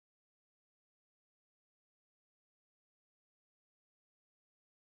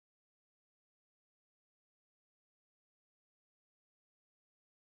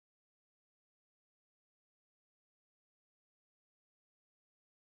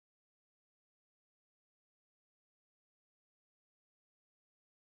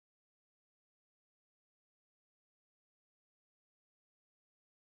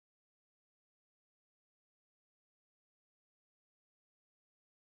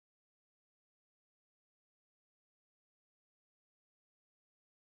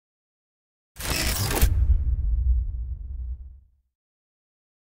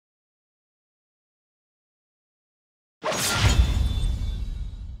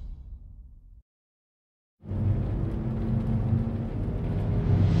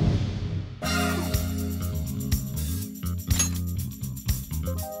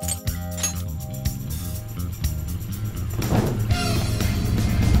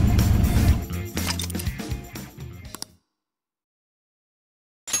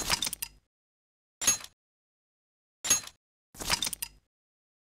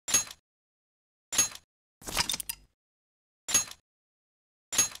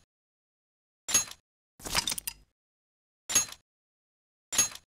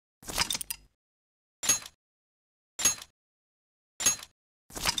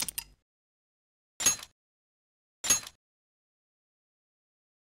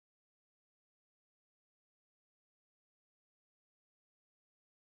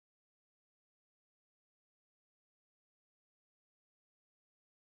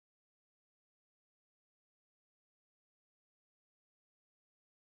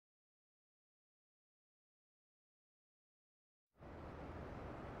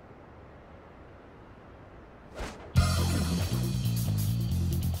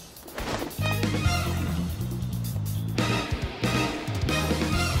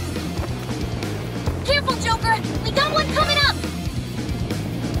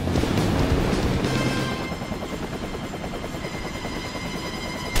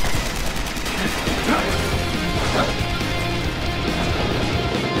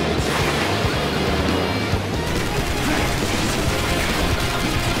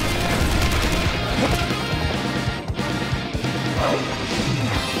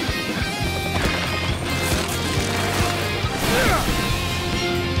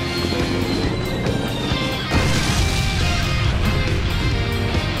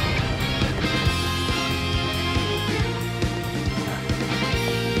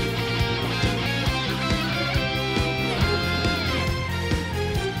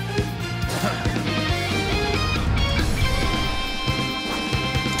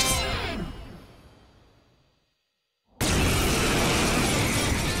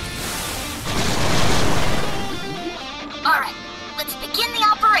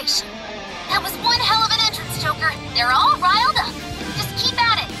That was one hell of an entrance, Joker. They're all riled up. Just keep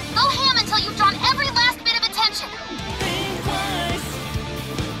at it. Go ham until you've drawn every last bit of attention.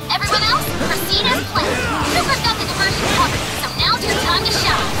 Everyone else, proceed as planned. Joker's got the diversion covered, so now's your time to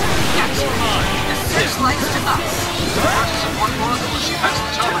shine. That's mine. The searchlight's to us. Support more push past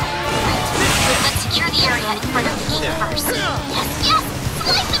the terminal. Let's secure the area in front of the gate first. Yes, yes!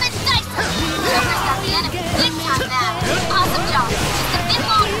 Slice them and dice them! Joker's got the enemy big time now. Awesome job. Just a bit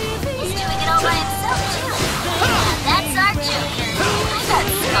longer. He's doing it all by himself, too. Yeah, that's our Joker. I got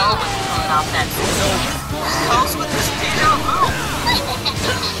skull when pulling off that system. How's with this deja vu? The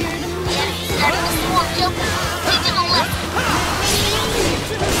enemy's starting to swarm Joker. Teach him a lesson.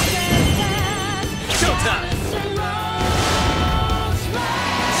 Showtime!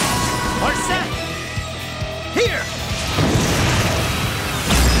 We're set! Here!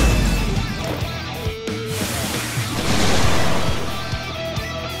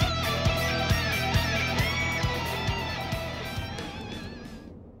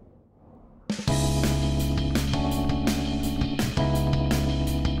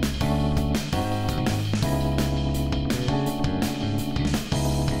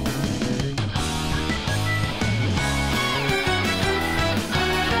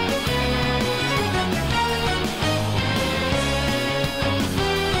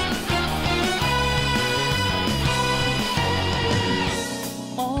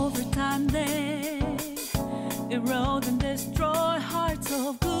 Erode and destroy hearts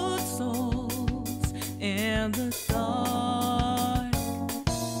of good souls in the dark,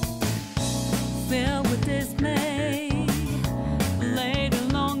 filled with dismay, laid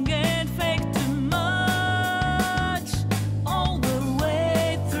along and fake too much, all the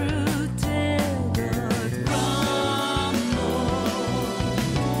way through till the crumble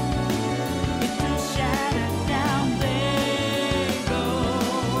into shattered down they go.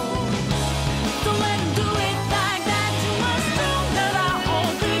 Don't let 'em do it like that. You must know that our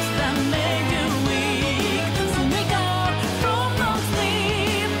old griefs that make you weak. So wake up from no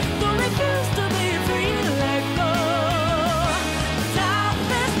sleep. Don't refuse to be free. Let go. Time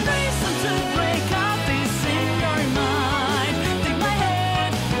is reason to break out this in your mind. Take my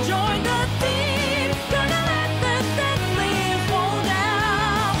hand, join the team. Gonna let the dead leaves fall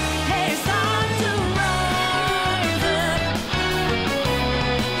down. Hey, it's time to rise up.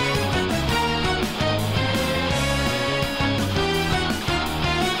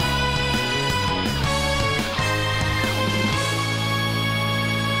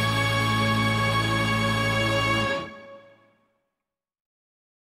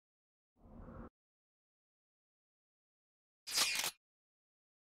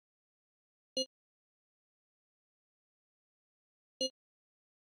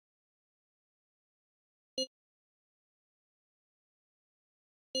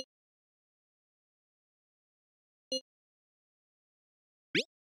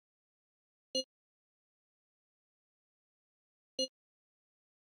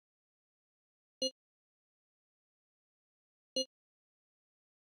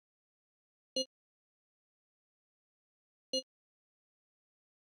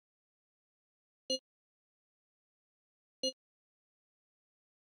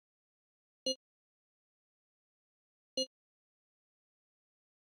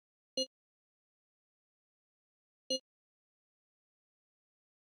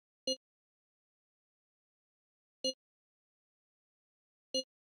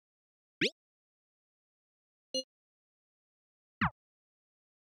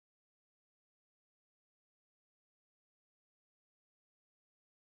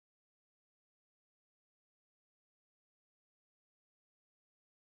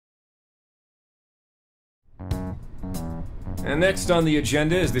 And next on the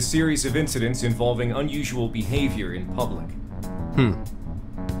agenda is the series of incidents involving unusual behavior in public.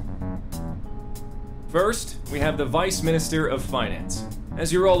 First, we have the Vice Minister of Finance.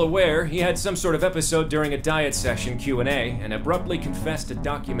 As you're all aware, he had some sort of episode during a diet session Q&A and abruptly confessed to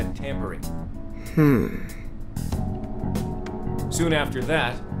document tampering. Soon after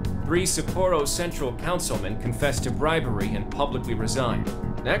that, 3 Sapporo Central councilmen confessed to bribery and publicly resigned.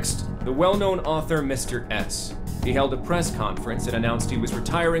 Next, the well-known author Mr. S. He held a press conference and announced he was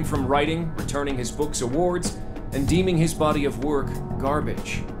retiring from writing, returning his book's awards, and deeming his body of work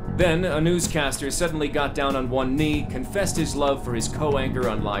garbage. Then, a newscaster suddenly got down on one knee, confessed his love for his co-anchor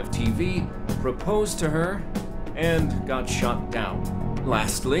on live TV, proposed to her, and got shot down.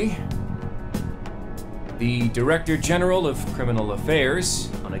 Lastly, the Director General of Criminal Affairs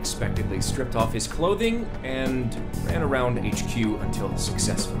unexpectedly stripped off his clothing and ran around HQ until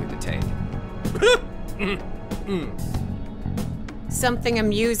successfully detained. Something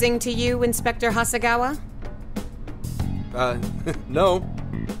amusing to you, Inspector Hasegawa? No.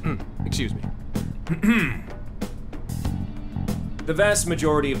 Excuse me. The vast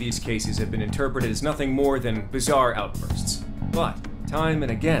majority of these cases have been interpreted as nothing more than bizarre outbursts. But, time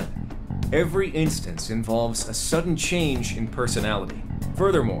and again, every instance involves a sudden change in personality.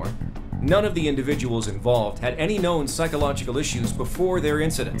 Furthermore, none of the individuals involved had any known psychological issues before their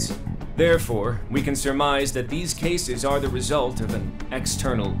incidents. Therefore, we can surmise that these cases are the result of an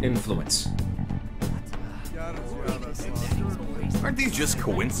external influence. Aren't these just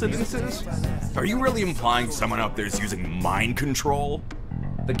coincidences? Are you really implying someone out there's using mind control?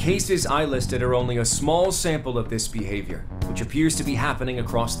 The cases I listed are only a small sample of this behavior, which appears to be happening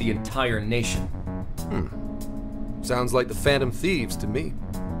across the entire nation. Sounds like the Phantom Thieves to me.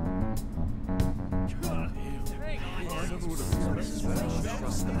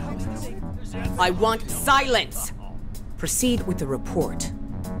 I want silence! Proceed with the report.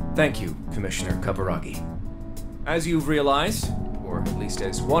 Thank you, Commissioner Kaburagi. As you've realized, or at least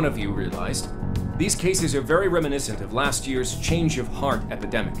as one of you realized, these cases are very reminiscent of last year's change of heart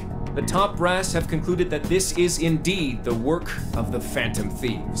epidemic. The top brass have concluded that this is indeed the work of the Phantom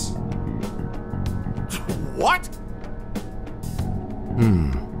Thieves. What?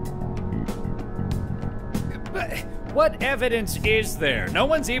 What evidence is there? No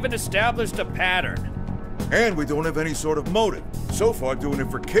one's even established a pattern. And we don't have any sort of motive. So far, doing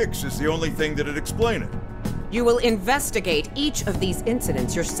it for kicks is the only thing that'd explain it. You will investigate each of these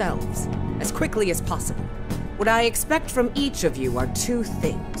incidents yourselves, as quickly as possible. What I expect from each of you are two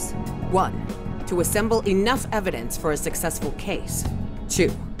things. 1, to assemble enough evidence for a successful case. 2,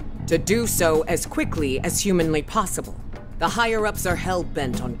 to do so as quickly as humanly possible. The higher-ups are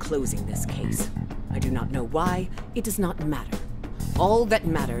hell-bent on closing this case. I do not know why, it does not matter. All that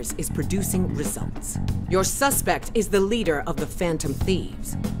matters is producing results. Your suspect is the leader of the Phantom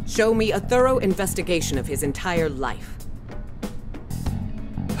Thieves. Show me a thorough investigation of his entire life.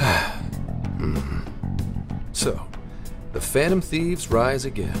 So, the Phantom Thieves rise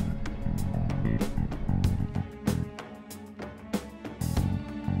again.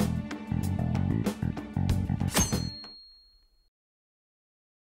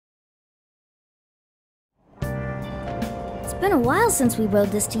 It's been a while since we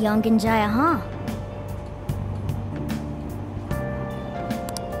rode this to Yongen-Jaya, huh?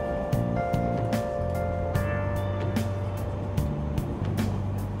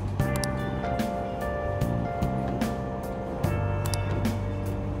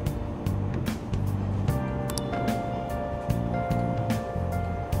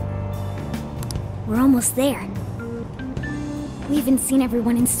 We're almost there. We haven't seen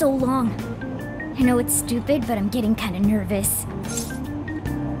everyone in so long. I know it's stupid, but I'm getting kind of nervous.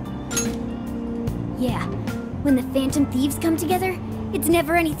 Yeah, when the Phantom Thieves come together, it's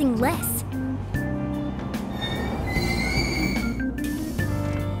never anything less.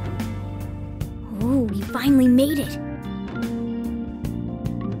 Oh, we finally made it.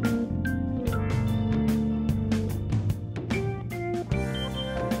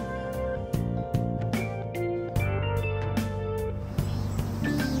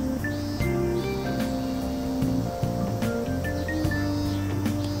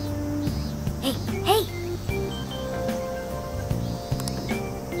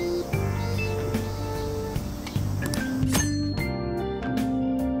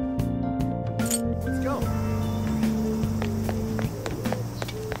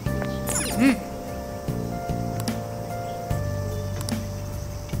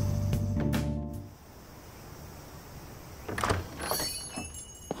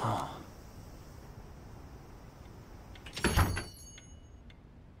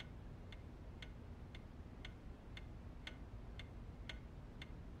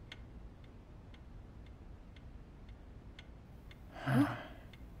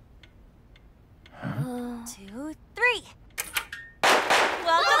 Two, three.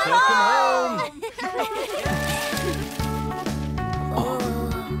 Welcome home!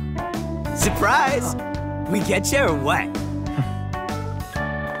 Surprise! We get you or what?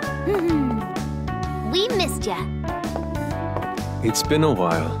 We missed ya. It's been a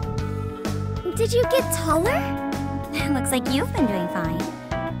while. Did you get taller? Looks like you've been doing fine.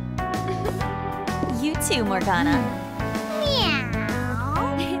 You too, Morgana.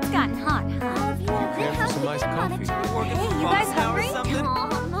 Meow. It's gotten hot, huh? Some nice coffee. Hey, you guys hungry?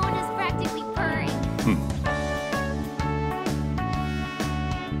 Aw, Mona's practically purring.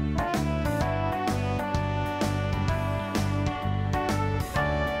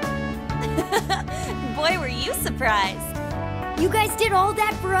 Boy, were you surprised. You guys did all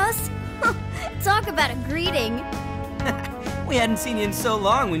that for us? Talk about a greeting. We hadn't seen you in so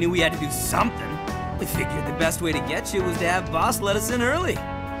long, we knew we had to do something. We figured the best way to get you was to have Boss let us in early.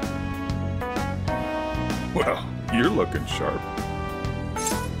 Well, you're looking sharp.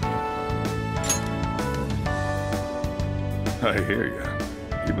 I hear you.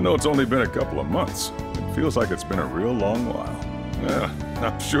 Even though it's only been a couple of months, it feels like it's been a real long while. Yeah,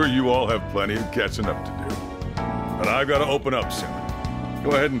 I'm sure you all have plenty of catching up to do. But I've got to open up soon. Go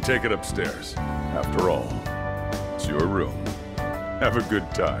ahead and take it upstairs. After all, it's your room. Have a good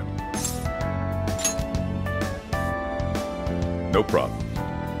time. No problem.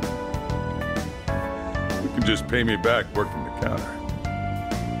 You can just pay me back working the counter.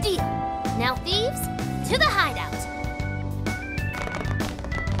 Deal. Now, thieves, to the hideout.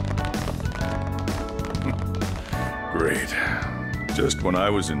 Great. Just when I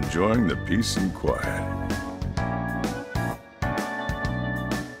was enjoying the peace and quiet.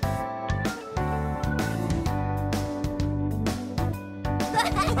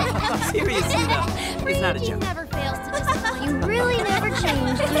 Seriously though, it's not a Ryuji joke. never fails to disappoint. You really never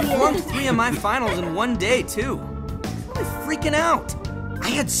change, do I you? flunked 3 of my finals in one day, too. I'm freaking out. I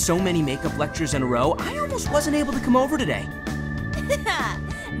had so many makeup lectures in a row, I almost wasn't able to come over today.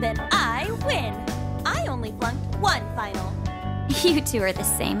 Then I win. I only flunked 1 final. You two are the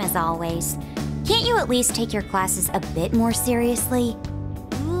same as always. Can't you at least take your classes a bit more seriously?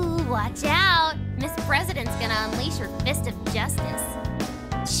 Ooh, watch out. Miss President's gonna unleash her fist of justice.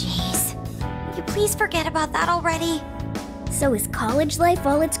 Jeez. Will you please forget about that already? So is college life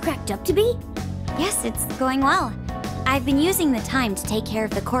all it's cracked up to be? Yes, it's going well. I've been using the time to take care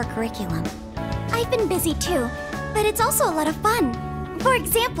of the core curriculum. I've been busy too, but it's also a lot of fun. For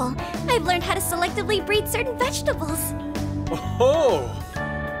example, I've learned how to selectively breed certain vegetables. Oh!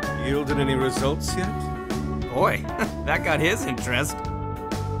 Yielded any results yet? Boy, that got his interest.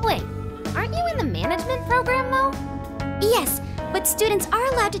 Wait, aren't you in the management program, though? Yes, but students are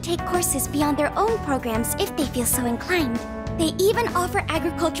allowed to take courses beyond their own programs if they feel so inclined. They even offer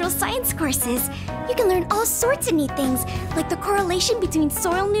agricultural science courses. You can learn all sorts of neat things, like the correlation between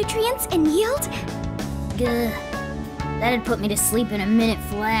soil nutrients and yield. Gah. That'd put me to sleep in a minute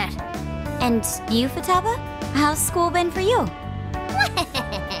flat. And you, Futaba? How's school been for you?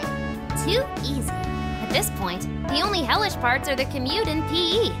 Too easy. At this point, the only hellish parts are the commute and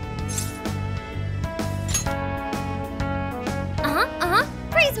PE.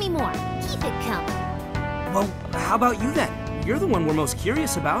 Praise me more. Keep it coming. Well, how about you then? You're the one we're most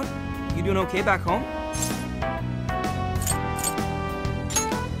curious about. You doing okay back home?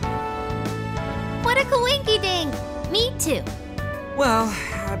 What a coinky-ding! Me too. Well,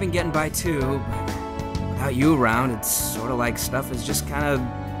 I've been getting by too, but without you around, it's sort of like stuff is just kind of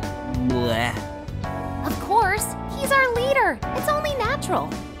bleh. Of course, he's our leader. It's only natural.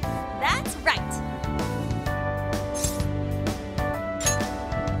 That's right.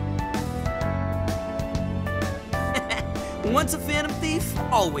 Once a phantom thief,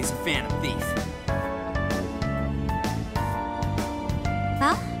 always a phantom thief.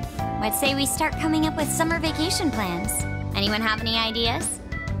 Well, I'd say we start coming up with summer vacation plans. Anyone have any ideas?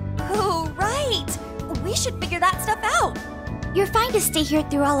 Oh, right. We should figure that stuff out. You're fine to stay here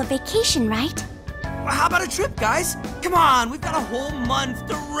through all of vacation, right? Well, how about a trip, guys? Come on, we've got a whole month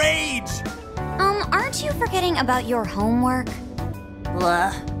to rage. Aren't you forgetting about your homework?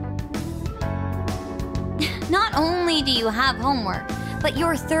 Blah. Not only do you have homework, but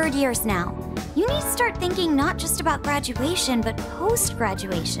you're 3rd years now. You need to start thinking not just about graduation, but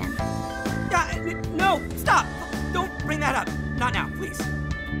post-graduation. No, stop. Don't bring that up. Not now, please.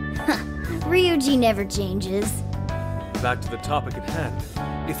 Ryuji never changes. Back to the topic at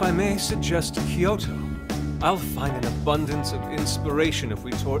hand. If I may suggest Kyoto, I'll find an abundance of inspiration if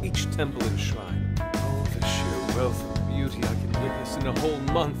we tour each temple and shrine. Oh, the sheer wealth of beauty I can witness in a whole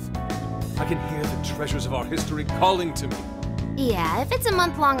month. I can hear the treasures of our history calling to me. Yeah, if it's a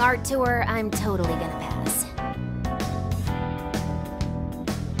month-long art tour, I'm totally gonna pass.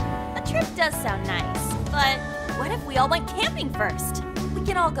 A trip does sound nice, but what if we all went camping first? We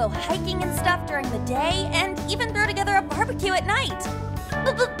can all go hiking and stuff during the day, and even throw together a barbecue at night.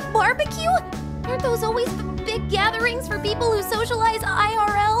 Barbecue? Aren't those always big gatherings for people who socialize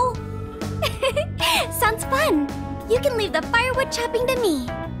IRL? Sounds fun. You can leave the firewood chopping to me.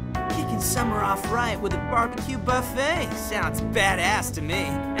 Kicking summer off right with a barbecue buffet. Sounds badass to me.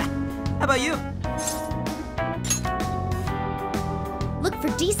 How about you? Look for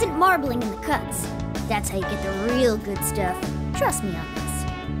decent marbling in the cuts. That's how you get the real good stuff. Trust me on this.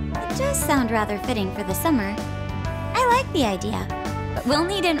 It does sound rather fitting for the summer. I like the idea, but we'll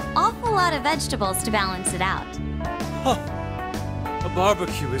need an awful lot of vegetables to balance it out. Huh. A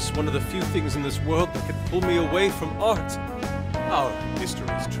barbecue is one of the few things in this world that can pull me away from art. Our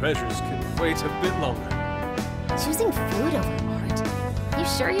history's treasures can wait a bit longer. Choosing food over art? You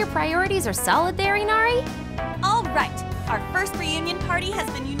sure your priorities are solid there, Inari? All right, our first reunion party has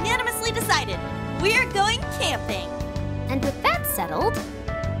been unanimously decided. We're going camping. And with that settled...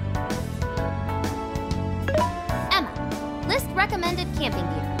 Emma, list recommended camping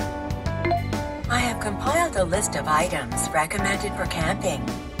gear. I have compiled a list of items recommended for camping.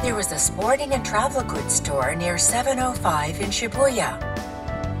 There was a sporting and travel goods store near 705 in Shibuya.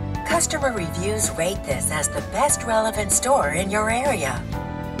 Customer reviews rate this as the best relevant store in your area.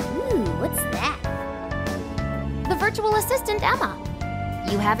 Ooh, what's that? The virtual assistant, Emma.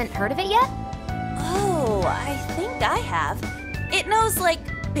 You haven't heard of it yet? Oh, I think I have. It knows, like,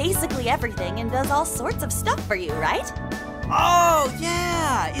 basically everything and does all sorts of stuff for you, right? Oh,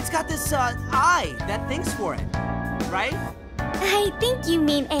 yeah! It's got this, eye that thinks for it, right? I think you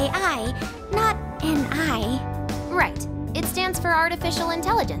mean AI, not an eye. Right. It stands for Artificial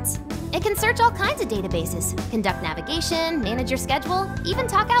Intelligence. It can search all kinds of databases, conduct navigation, manage your schedule, even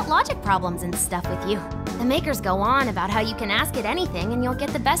talk out logic problems and stuff with you. The makers go on about how you can ask it anything and you'll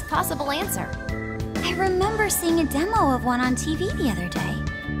get the best possible answer. I remember seeing a demo of one on TV the other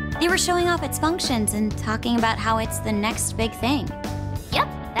day. They were showing off its functions and talking about how it's the next big thing. Yep,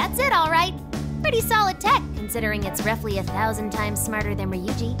 that's it, all right. Pretty solid tech, considering it's roughly 1,000 times smarter than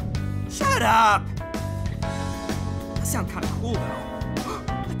Ryuji. Shut up! That sounds kind of cool, though.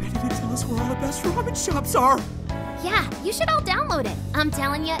 I bet it'll tell us where all the best ramen shops are. Yeah, you should all download it. I'm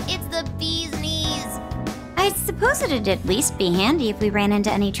telling you, it's the bee's knees. I suppose it'd at least be handy if we ran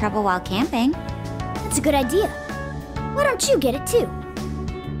into any trouble while camping. That's a good idea. Why don't you get it too?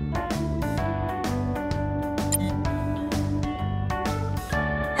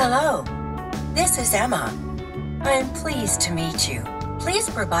 Hello, this is Emma. I'm pleased to meet you. Please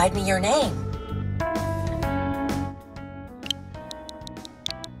provide me your name.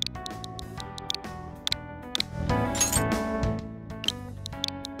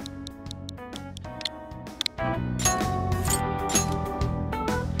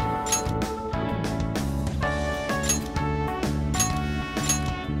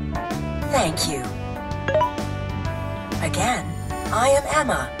 Thank you. Again, I am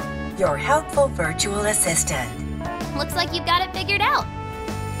Emma, your helpful virtual assistant. Looks like you've got it figured out.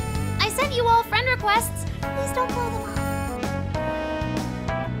 I sent you all friend requests. Please don't blow them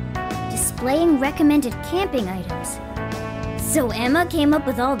off. Displaying recommended camping items. So Emma came up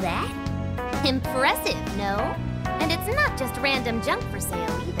with all that? Impressive, no? And it's not just random junk for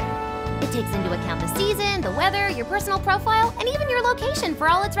sale either. It takes into account the season, the weather, your personal profile, and even your location for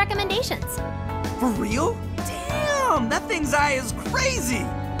all its recommendations. For real? Damn, that thing's eye is crazy!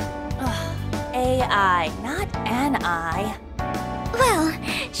 AI, not an eye. Well,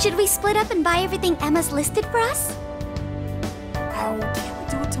 should we split up and buy everything Emma's listed for us? Oh, can't we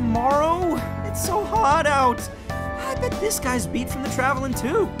do it tomorrow? It's so hot out. I bet this guy's beat from the traveling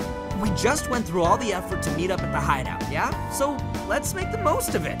too. We just went through all the effort to meet up at the hideout, yeah? So let's make the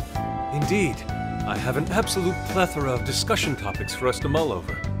most of it. Indeed. I have an absolute plethora of discussion topics for us to mull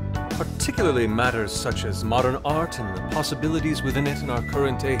over. Particularly matters such as modern art and the possibilities within it in our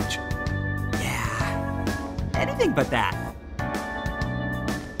current age. Yeah, anything but that.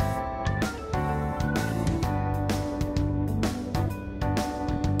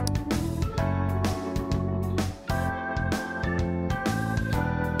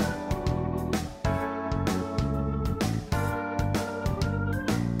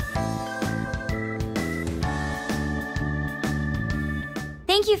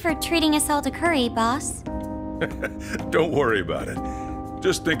 Thank you for treating us all to curry, boss. Don't worry about it.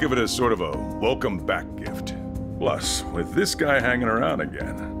 Just think of it as sort of a welcome back gift. Plus, with this guy hanging around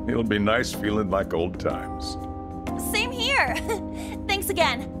again, it'll be nice feeling like old times. Same here. Thanks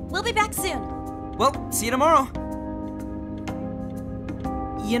again. We'll be back soon. Well, see you tomorrow.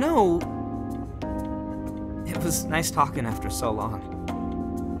 You know, it was nice talking after so long.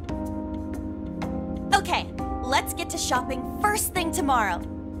 Okay, let's get to shopping first thing tomorrow.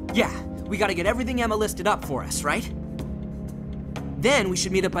 Yeah, we gotta get everything Emma listed up for us, right? Then we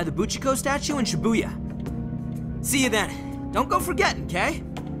should meet up by the Buchiko statue in Shibuya. See you then. Don't go forgetting, okay?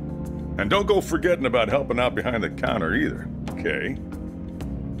 And don't go forgetting about helping out behind the counter either, okay?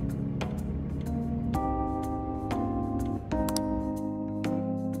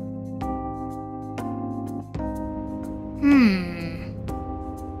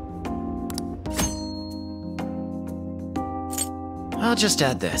 I'll just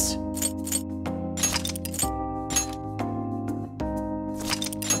add this.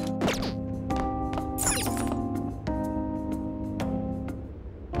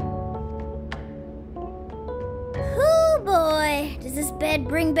 Oh boy.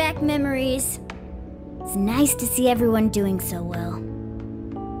 back memories. It's nice to see everyone doing so well.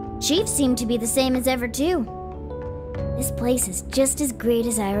 Chief seemed to be the same as ever, too. This place is just as great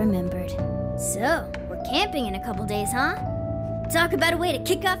as I remembered. So, we're camping in a couple days, huh? Talk about a way to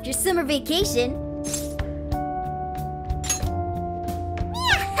kick off your summer vacation.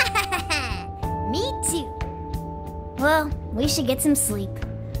 Me too. Well, we should get some sleep.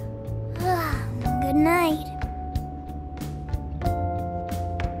 Good night.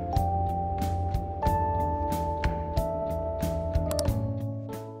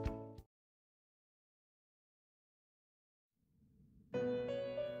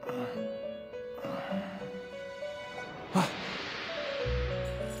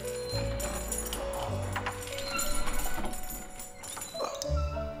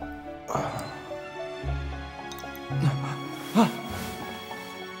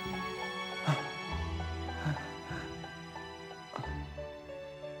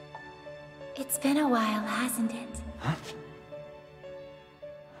 It's been a while, hasn't it?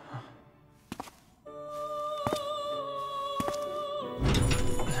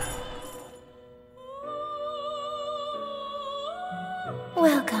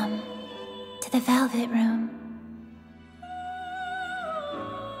 Welcome to the Velvet Room.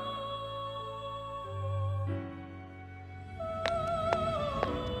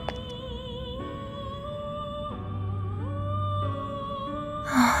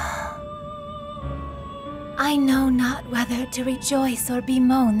 I know not whether to rejoice or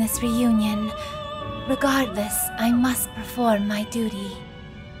bemoan this reunion. Regardless, I must perform my duty.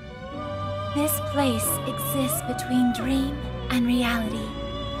 This place exists between dream and reality,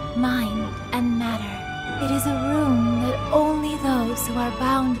 mind and matter. It is a room that only those who are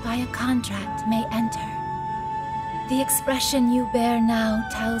bound by a contract may enter. The expression you bear now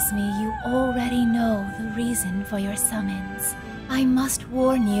tells me you already know the reason for your summons. I must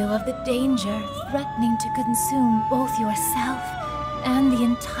warn you of the danger threatening to consume both yourself and the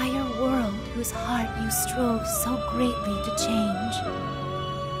entire world whose heart you strove so greatly to change.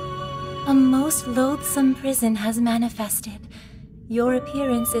 A most loathsome prison has manifested. Your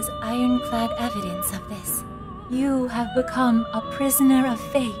appearance is ironclad evidence of this. You have become a prisoner of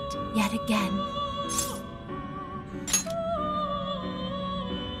fate yet again.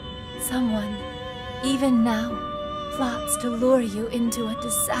 Someone, even now, plots to lure you into a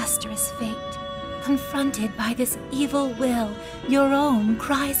disastrous fate. Confronted by this evil will, your own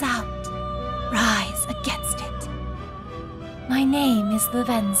cries out. Rise against it. My name is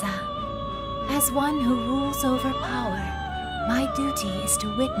Lavenza. As one who rules over power, my duty is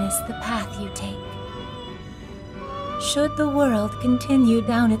to witness the path you take. Should the world continue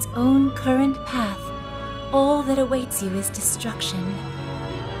down its own current path, all that awaits you is destruction.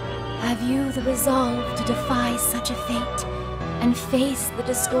 Have you the resolve to defy such a fate and face the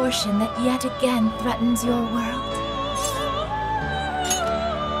distortion that yet again threatens your world?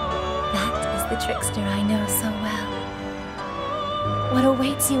 That is the trickster I know so well. What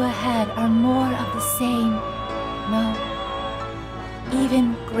awaits you ahead are more of the same, no,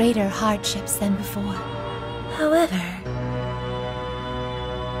 even greater hardships than before. However,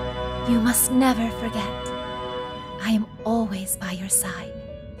 you must never forget, I am always by your side.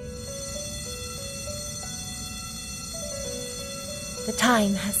 The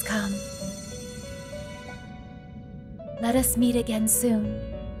time has come. Let us meet again soon.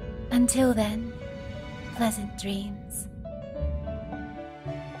 Until then, pleasant dreams.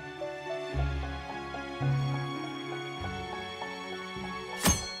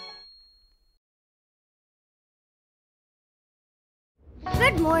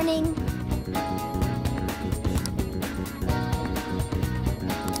 Good morning.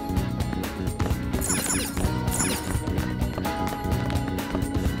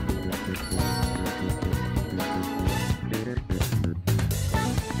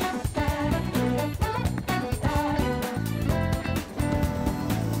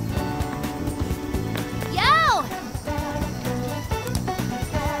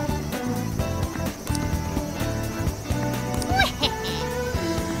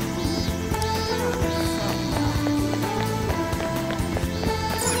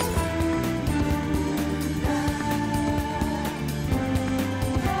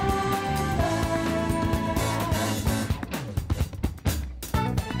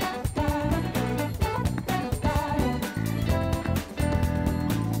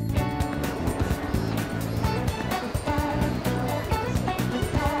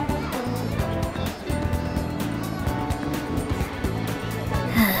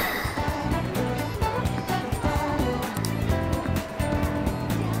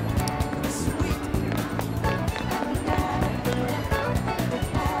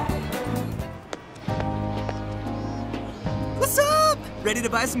 ready to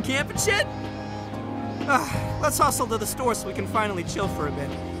buy some camping shit? Let's hustle to the store so we can finally chill for a bit.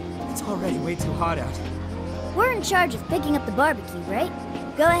 It's already way too hot out. We're in charge of picking up the barbecue, right?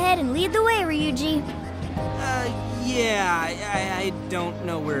 Go ahead and lead the way, Ryuji. Yeah, I don't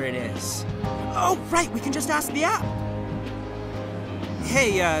know where it is. Oh, right, we can just ask the app.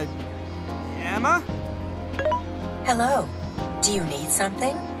 Hey, Emma? Hello. Do you need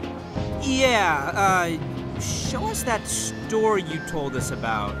something? Yeah, show us that store you told us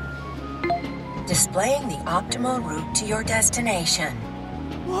about. Displaying the optimal route to your destination.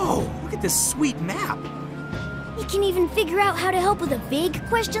 Whoa, look at this sweet map. You can even figure out how to help with a vague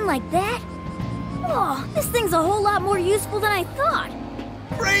question like that? Oh, this thing's a whole lot more useful than I thought.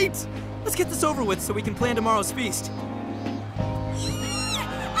 Great! Let's get this over with so we can plan tomorrow's feast.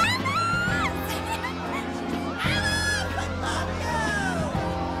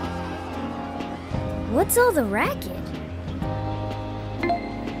 What's all the racket?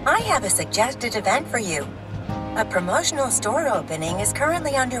 I have a suggested event for you. A promotional store opening is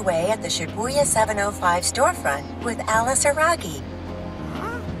currently underway at the Shibuya 705 storefront with Alice Hiiragi.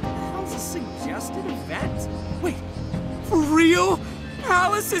 Huh? How's a suggested event? Wait, for real?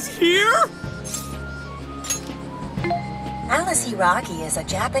 Alice is here? Alice Hiiragi is a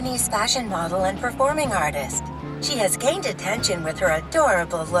Japanese fashion model and performing artist. She has gained attention with her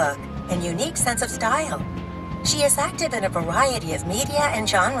adorable look and unique sense of style. She is active in a variety of media and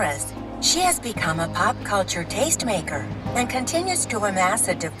genres. She has become a pop culture tastemaker and continues to amass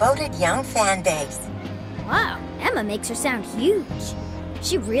a devoted young fan base. Wow, Emma makes her sound huge.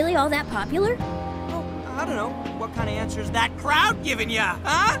 She really all that popular? Oh, I don't know. What kind of answer is that crowd giving ya?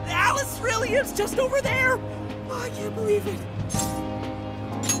 Huh? Alice really is just over there? Oh, I can't believe it.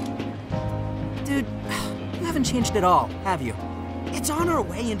 Dude, you haven't changed at all, have you? It's on her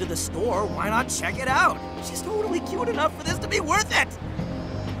way into the store. Why not check it out? She's totally cute enough for this to be worth it.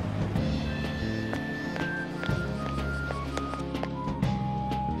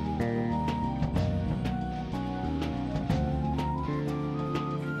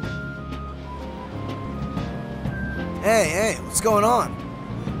 Hey, what's going on?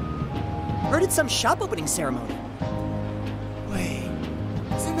 Heard it's some shop opening ceremony. Wait,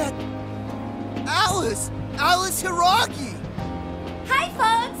 isn't that Alice? Alice Hiiragi! Hi,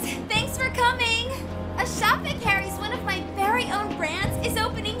 folks! Thanks for coming! A shop that carries one of my very own brands is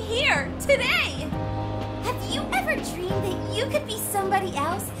opening here, today! Have you ever dreamed that you could be somebody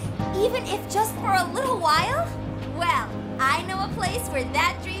else, even if just for a little while? Well, I know a place where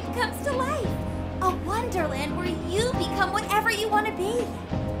that dream comes to life. A wonderland where you become whatever you want to be.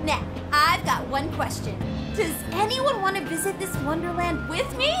 Now, I've got one question. Does anyone want to visit this wonderland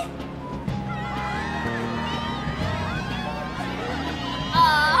with me?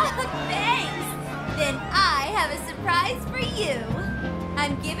 Aw, thanks! Then I have a surprise for you.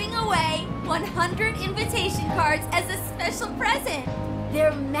 I'm giving away 100 invitation cards as a special present.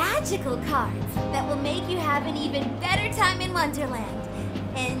 They're magical cards that will make you have an even better time in Wonderland.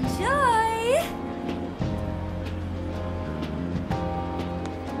 Enjoy!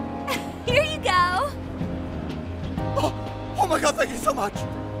 Here you go. Oh my god, thank you so much.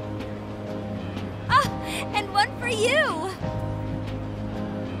 Ah, and one for you.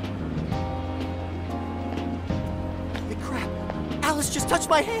 Holy crap. Alice just touched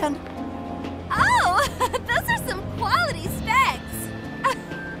my hand. Oh, those are some quality specs.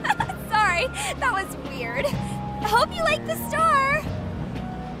 Sorry, that was weird. I hope you like the store.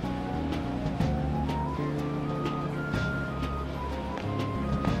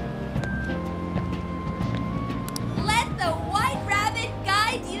 Let the White Rabbit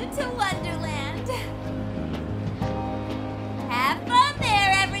guide you to Wonderland. Have fun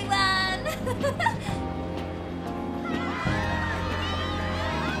there, everyone.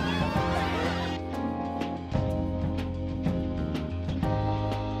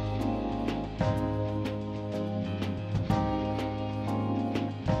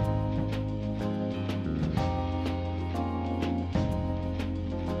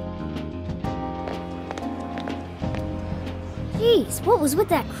 Jeez, what was with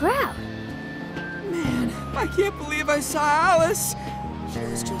that crowd? Man, I can't believe I saw Alice. She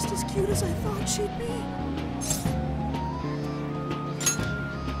was just as cute as I thought she'd be.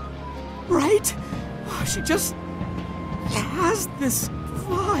 Right? Oh, she just has this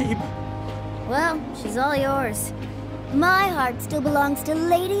vibe. Well, she's all yours. My heart still belongs to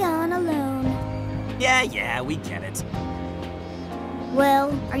Lady On alone. Yeah, we get it.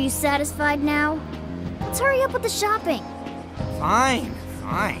 Well, are you satisfied now? Let's hurry up with the shopping. Fine.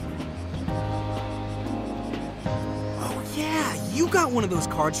 Oh yeah, you got one of those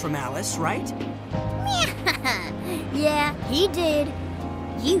cards from Alice, right? Yeah, he did.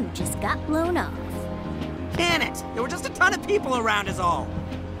 You just got blown off. Can it? There were just a ton of people around is all.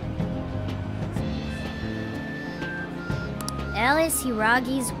 Alice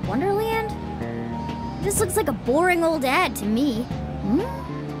Hiiragi's Wonderland? This looks like a boring old ad to me.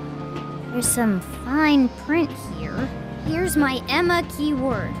 There's some fine print here. Here's my Emma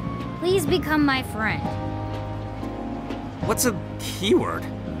keyword. Please become my friend. What's a keyword?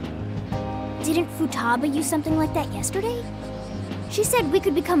 Didn't Futaba use something like that yesterday? She said we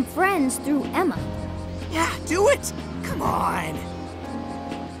could become friends through Emma. Yeah, do it! Come on!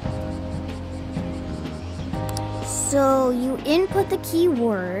 So you input the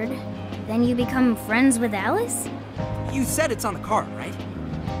keyword, then you become friends with Alice? You said it's on the card, right?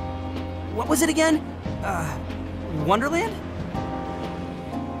 What was it again? Wonderland?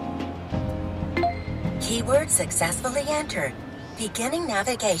 Keyword successfully entered. Beginning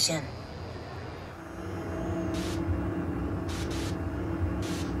navigation.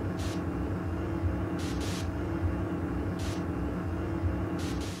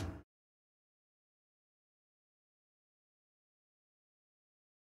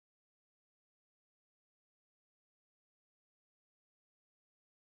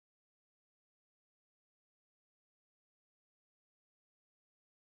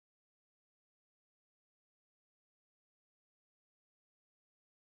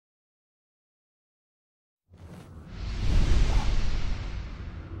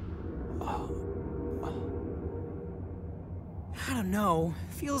 I don't know.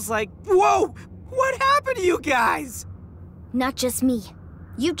 Feels like... Whoa! What happened to you guys? Not just me.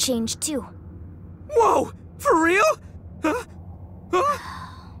 You changed too. Whoa! For real? Huh?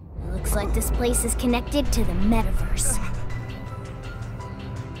 Looks like this place is connected to the metaverse.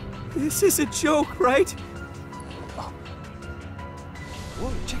 This is a joke, right?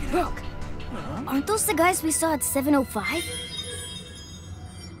 Whoa, check it out. Look. Aren't those the guys we saw at 705?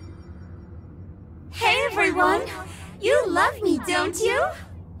 Hey everyone! You love me, don't you?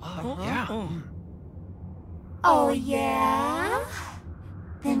 Yeah. Oh yeah?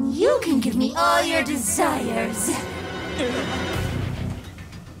 Then you can give me all your desires.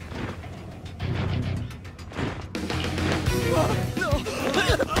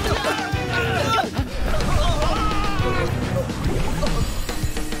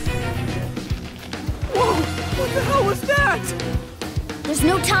 Whoa! What the hell was that? There's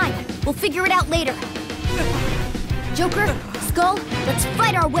no time. We'll figure it out later. Joker, Skull, let's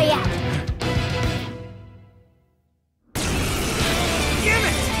fight our way out. Damn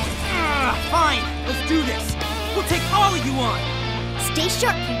it! Fine, let's do this. We'll take all of you on. Stay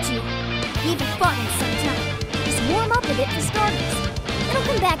sharp, you two. We haven't fought in some time. Just warm up a bit for starters. It'll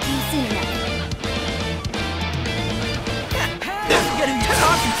come back to you soon enough. Forget who you're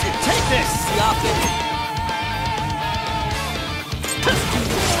talking to. Take this, Siaka.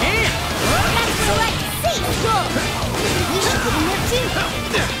 That's what I like to see. Go. We should get in there too.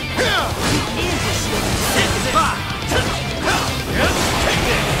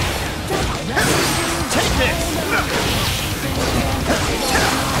 Take this!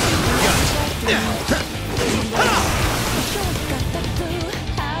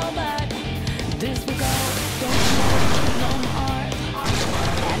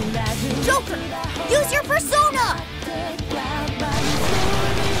 Joker, use your persona!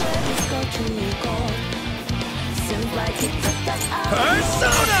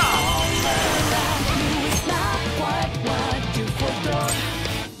 Persona!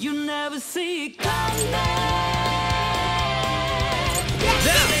 You never see it coming.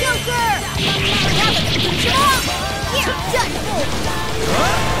 That's Joker! Now let's finish him off! Here, done for!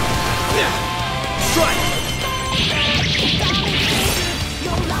 Strike!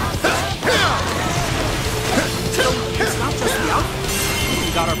 It's not just the outfit.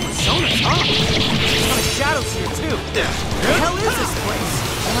 We got our personas, huh? There's kind of shadows here, too. What the hell is this place?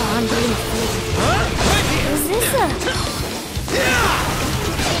 Oh, I'm getting afraid. Is this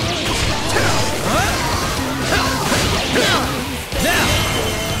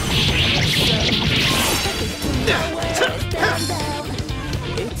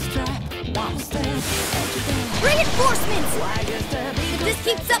Reinforcements! If this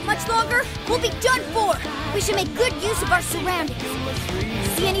keeps up much longer, we'll be done for! We should make good use of our surroundings.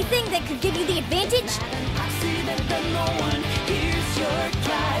 See anything that could give you the advantage?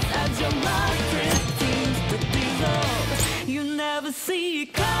 You never see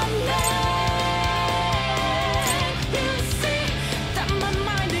it coming. You see that my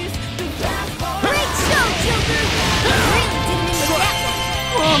mind is too fast for it. Great show, Joker! Really didn't mean with that one.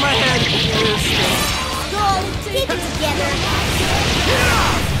 Oh, my head. Skull, keep it together.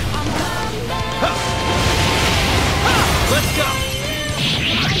 Let's go!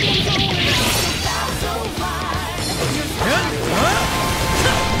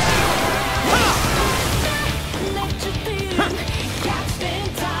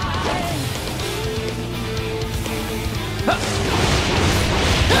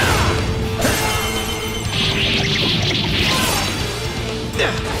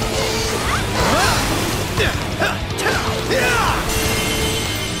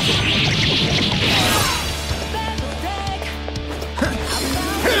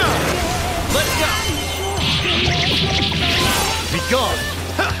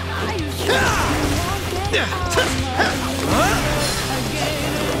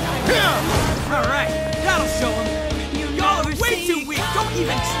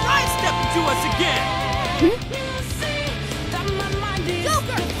 again!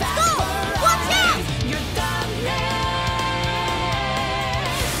 Joker! Go! Watch out!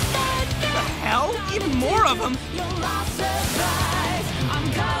 The hell? Even more of them?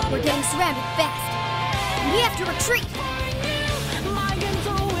 We're getting surrounded fast. We have to retreat.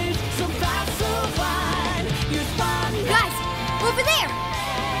 Guys, over there!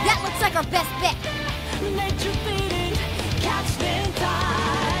 That looks like our best bet.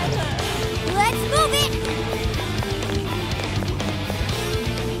 Let's move it!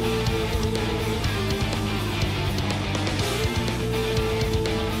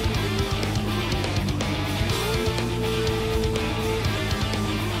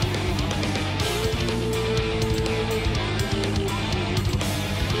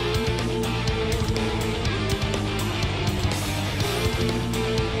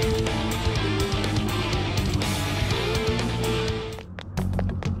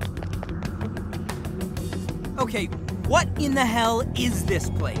 Okay, what in the hell is this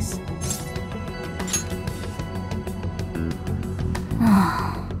place?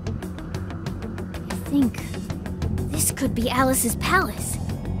 I think this could be Alice's palace.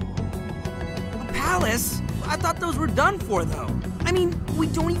 A palace? I thought those were done for, though. I mean, we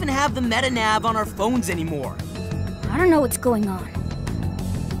don't even have the meta-nav on our phones anymore. I don't know what's going on.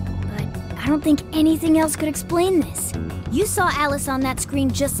 But I don't think anything else could explain this. You saw Alice on that screen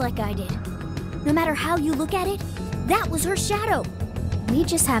just like I did. No matter how you look at it, that was her shadow. We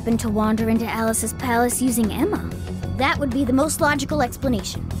just happened to wander into Alice's palace using Emma. That would be the most logical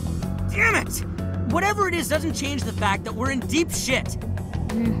explanation. Damn it! Whatever it is doesn't change the fact that we're in deep shit.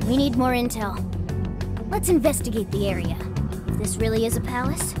 We need more intel. Let's investigate the area. If this really is a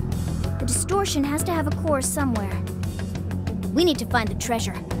palace, the distortion has to have a core somewhere. We need to find the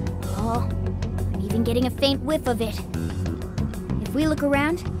treasure. Oh, I'm even getting a faint whiff of it. If we look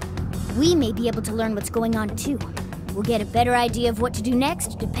around, we may be able to learn what's going on too. We'll get a better idea of what to do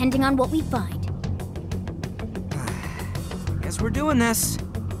next, depending on what we find. Guess we're doing this.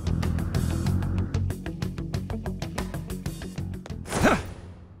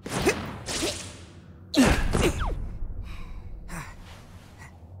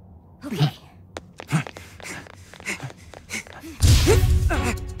 Okay.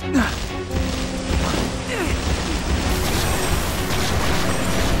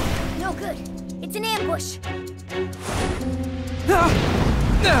 No good. It's an ambush.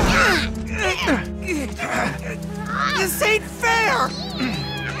 This ain't fair!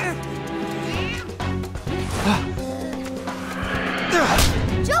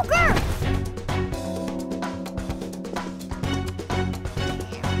 Joker!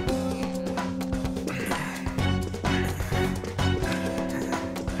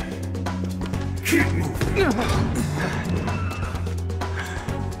 Keep moving.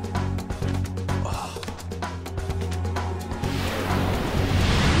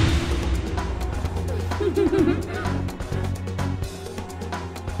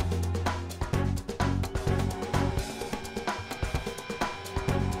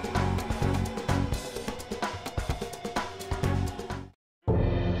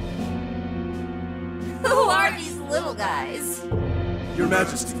 Who are these little guys? Your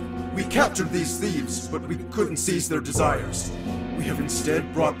Majesty, we captured these thieves, but we couldn't seize their desires. We have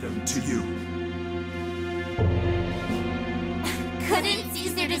instead brought them to you. Couldn't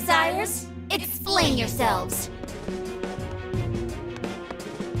seize their desires? Explain yourselves.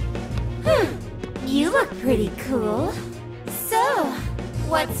 You look pretty cool. So,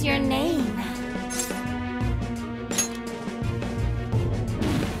 what's your name?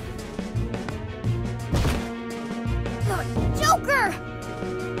 Joker!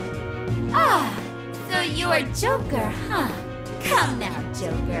 Ah, so you're Joker, huh? Come now,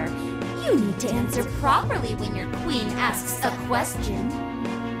 Joker. You need to answer properly when your queen asks a question.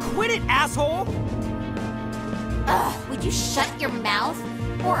 Quit it, asshole! Ugh, would you shut your mouth?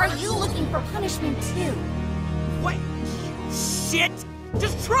 Or are you looking for punishment too? What? Shit!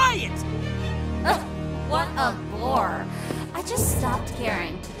 Just try it! Ugh, what a bore. I just stopped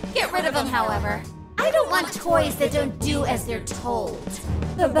caring. Get rid of them, however. I don't want toys that don't do as they're told.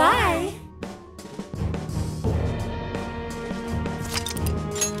 Bye-bye.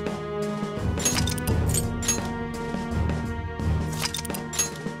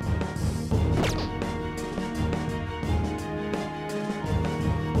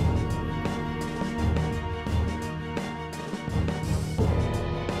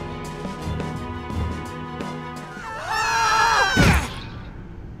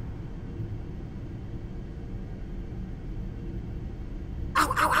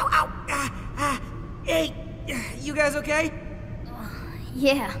 Hey, you guys okay?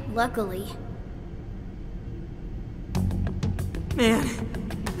 Yeah, luckily. Man,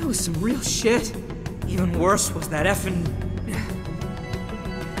 that was some real shit. Even worse was that effing...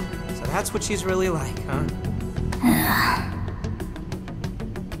 So that's what she's really like, huh?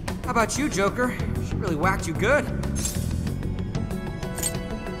 How about you, Joker? She really whacked you good.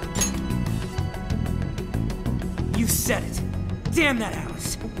 You said it. Damn that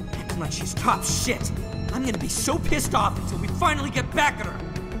Alice. Acting like she's top shit. I'm gonna be so pissed off until we finally get back at her.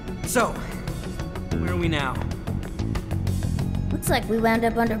 So, where are we now? Looks like we wound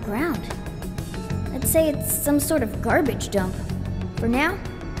up underground. I'd say it's some sort of garbage dump. For now,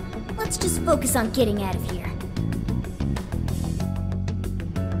 let's just focus on getting out of here.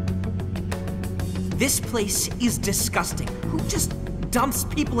 This place is disgusting. Who just dumps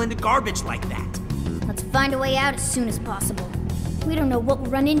people into garbage like that? Let's find a way out as soon as possible. We don't know what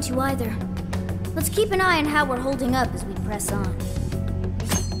we'll run into either. Let's keep an eye on how we're holding up as we press on.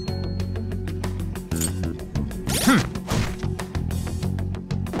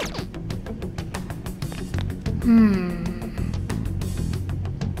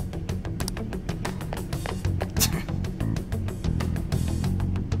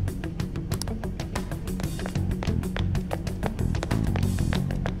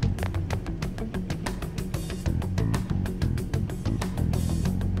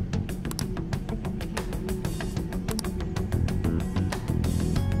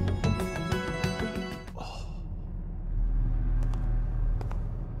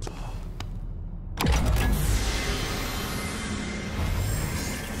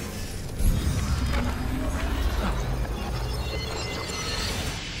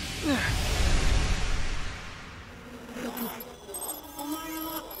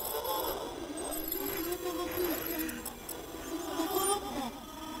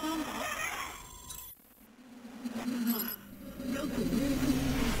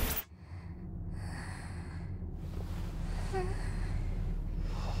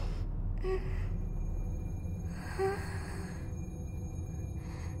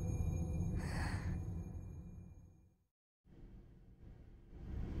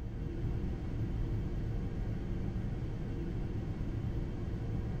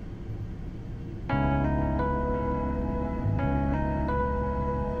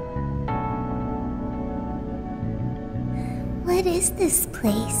 What is this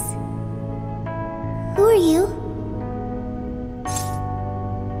place? Who are you?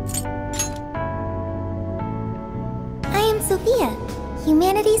 I am Sophia,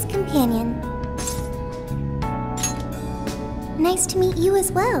 Humanity's companion. Nice to meet you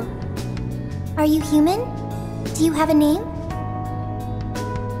as well. Are you human? Do you have a name?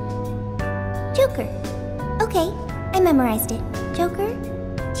 Joker. Okay, I memorized it. Joker,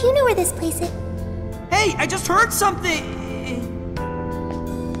 do you know where this place is? Hey, I just heard something!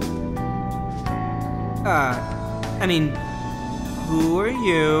 I mean, who are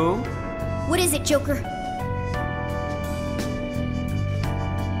you? What is it, Joker?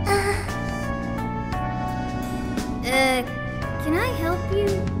 Can I help you?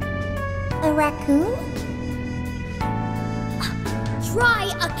 A raccoon? Try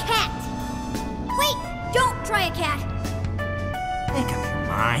a cat! Wait, don't try a cat! Make up your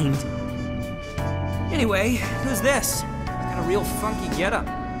mind. Anyway, who's this? He's got a real funky getup.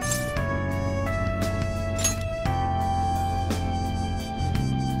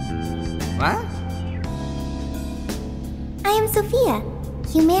 What? I am Sophia,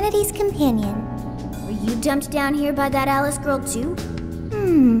 Humanity's companion. Were you dumped down here by that Alice girl too?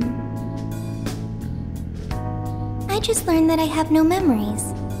 I just learned that I have no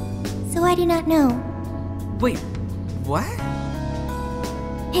memories, so I do not know. Wait, what?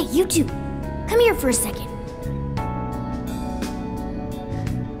 Hey, you two, come here for a second.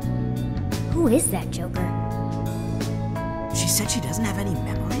 Who is that, Joker? She said she doesn't have any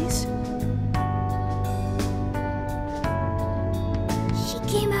memories? She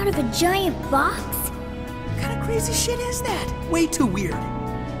came out of a giant box? What kind of crazy shit is that? Way too weird.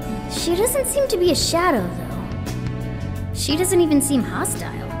 She doesn't seem to be a shadow, though. She doesn't even seem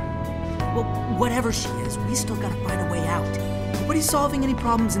hostile. Well, whatever she is, we still gotta find a way out. Nobody's solving any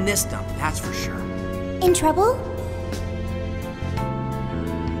problems in this dump, that's for sure. In trouble?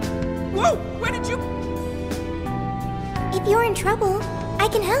 Whoa! Where did you... If you're in trouble, I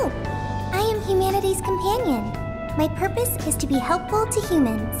can help. I am Humanity's companion. My purpose is to be helpful to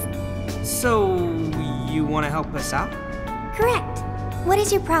humans. So, you want to help us out? Correct. What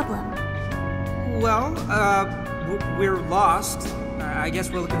is your problem? Well, we're lost. I guess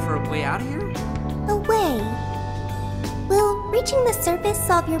we're looking for a way out of here? A way? Will reaching the surface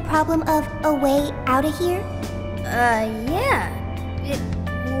solve your problem of a way out of here? Yeah. It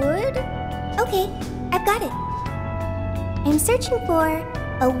would? Okay, I've got it. I'm searching for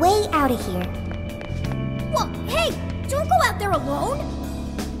a way out of here. Whoa, hey! Don't go out there alone!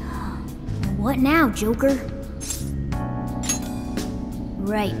 What now, Joker?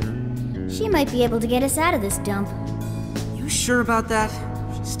 Right. She might be able to get us out of this dump. You sure about that?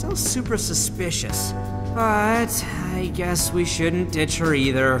 She's still super suspicious. But I guess we shouldn't ditch her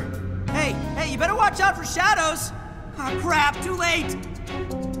either. Hey, you better watch out for shadows! Ah, crap, too late!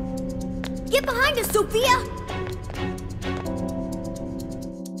 Get behind us, Sophia!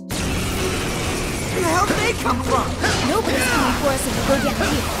 Where the hell did they come from? Nobody's coming for us if we go down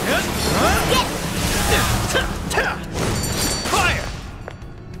here. Get! Fire!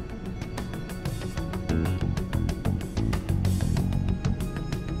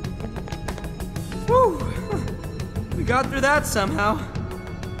 Whew! We got through that somehow.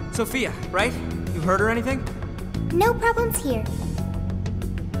 Sophia, right? You hurt her anything? No problems here.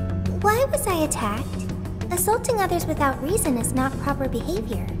 Why was I attacked? Assaulting others without reason is not proper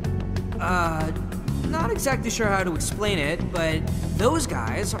behavior. Not exactly sure how to explain it, but those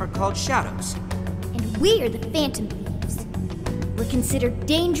guys are called shadows. And we're the Phantom Thieves. We're considered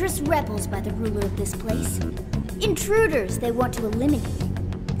dangerous rebels by the ruler of this place. Intruders they want to eliminate.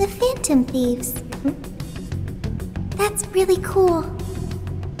 The Phantom Thieves. That's really cool.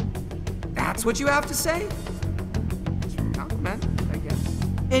 That's what you have to say? Compliment, I guess.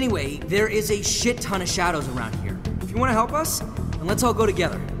 Anyway, there is a shit ton of shadows around here. If you want to help us, then let's all go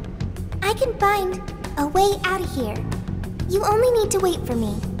together. I can find a way out of here. You only need to wait for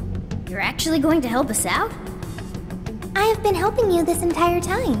me. You're actually going to help us out? I have been helping you this entire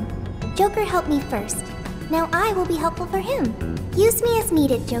time. Joker helped me first. Now I will be helpful for him. Use me as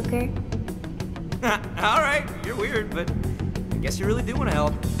needed, Joker. Alright, you're weird, but I guess you really do want to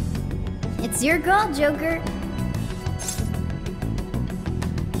help. It's your call, Joker.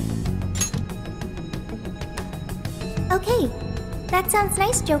 Okay, that sounds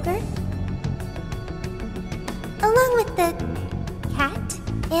nice, Joker. Along with the cat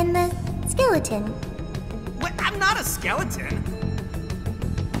and the skeleton. What? I'm not a skeleton.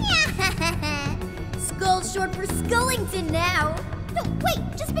 Skull's short for Skullington now. No,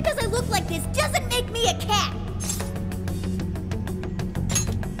 wait, just because I look like this doesn't make me a cat.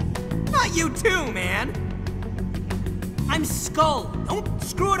 Not you too, man. I'm Skull. Don't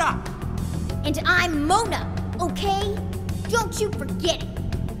screw it up. And I'm Mona, okay? Don't you forget it.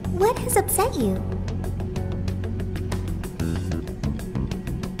 What has upset you?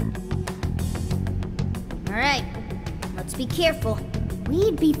 All right, let's be careful.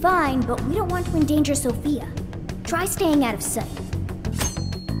 We'd be fine, but we don't want to endanger Sophia. Try staying out of sight.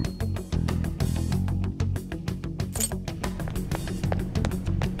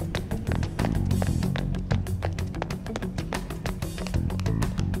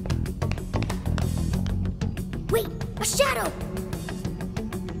 Wait, a shadow!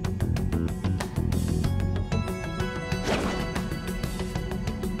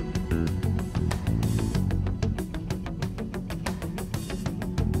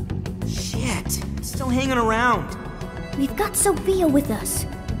 Still hanging around. We've got Sophia with us.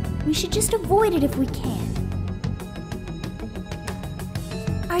 We should just avoid it if we can.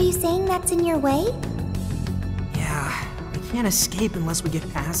 Are you saying that's in your way? Yeah, we can't escape unless we get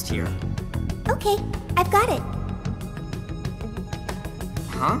past here. Okay, I've got it.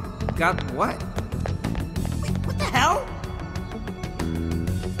 Huh? Got what? Wait, what the hell?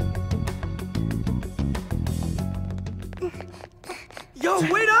 Yo,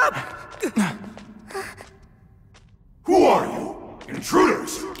 wait up! Who are you?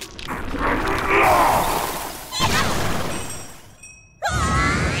 Intruders!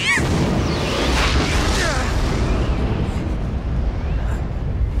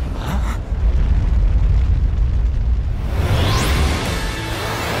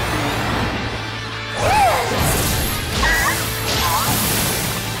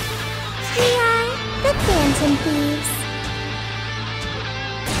 We are the Phantom Thieves.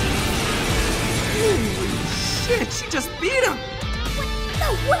 Holy shit, she just beat him! No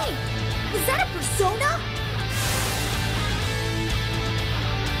way! Was that a persona?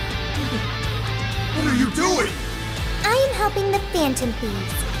 What are you doing? I am helping the Phantom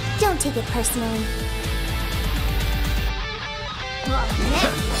Thieves. Don't take it personally. Let's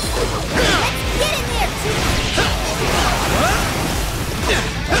get in there, too!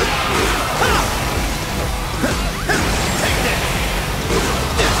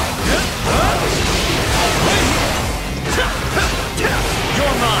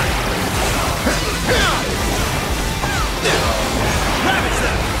 You're mine!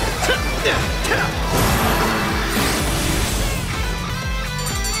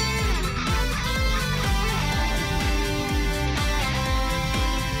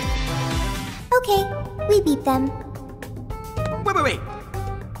 defeat them. Wait.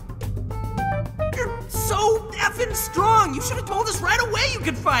 You're so effing strong! You should have told us right away you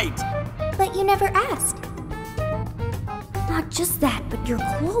could fight! But you never asked. Not just that, but your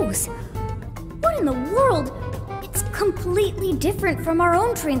clothes. What in the world? It's completely different from our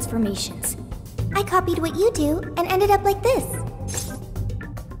own transformations. I copied what you do and ended up like this.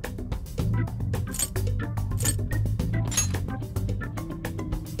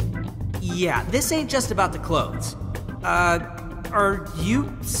 Yeah, this ain't just about the clothes. Are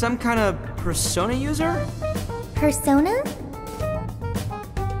you some kind of persona user? Persona?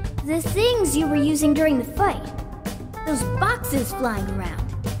 The things you were using during the fight. Those boxes flying around.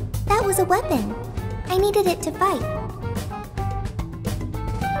 That was a weapon. I needed it to fight.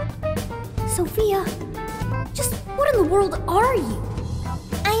 Sophia, just what in the world are you?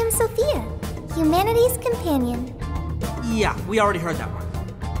 I am Sophia, humanity's companion. Yeah, we already heard that one.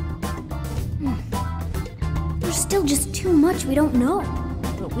 There's still just too much we don't know.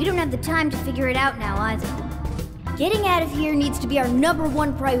 But we don't have the time to figure it out now either. Getting out of here needs to be our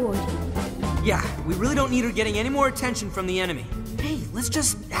 #1 priority. Yeah, we really don't need her getting any more attention from the enemy. Hey, let's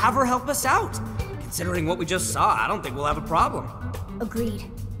just have her help us out. Considering what we just saw, I don't think we'll have a problem.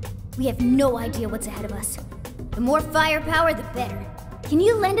 Agreed. We have no idea what's ahead of us. The more firepower, the better. Can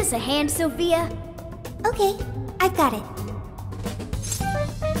you lend us a hand, Sophia? Okay, I've got it.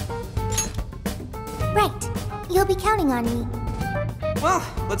 Right. You'll be counting on me. Well,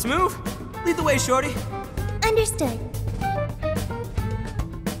 let's move. Lead the way, Shorty. Understood.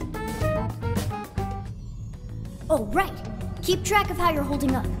 Oh, right. Keep track of how you're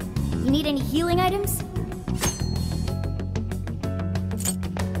holding up. You need any healing items?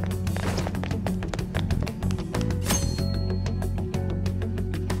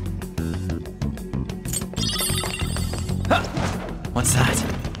 What's that?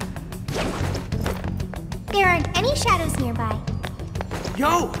 There aren't any shadows nearby.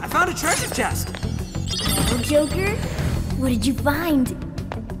 Yo, I found a treasure chest. Oh, Joker, what did you find?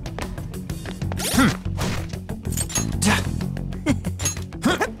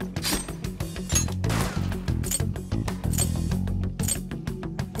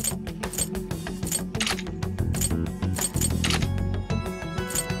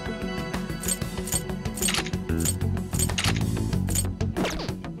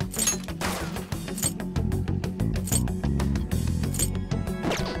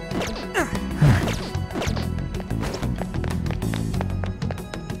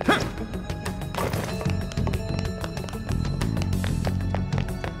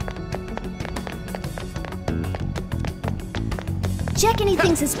 Check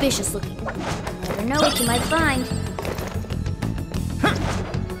anything suspicious looking. Never know what you might find.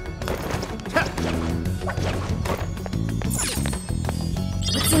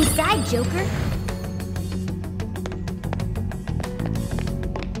 What's inside, Joker?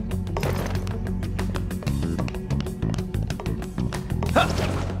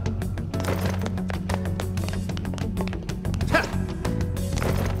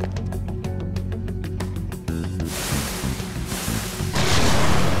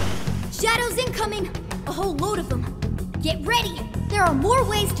 Shadows incoming! A whole load of them. Get ready! There are more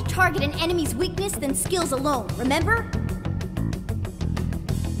ways to target an enemy's weakness than skills alone, remember?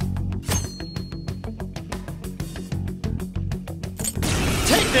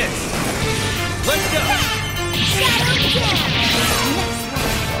 Take this! Let's go! Shadow down!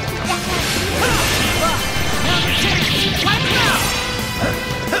 Next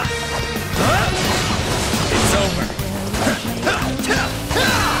It's over.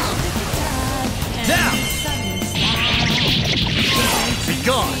 Down! Be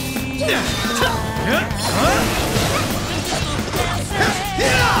gone!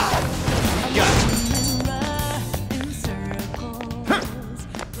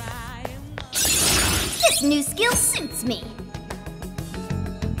 This new skill suits me.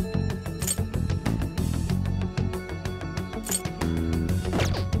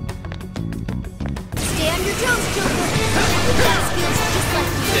 Stay on your toes, Joker. We've got skills just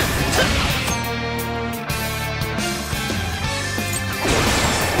like you.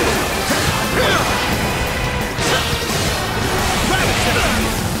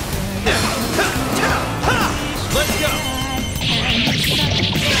 Let's go!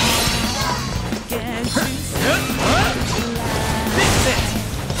 Fix it!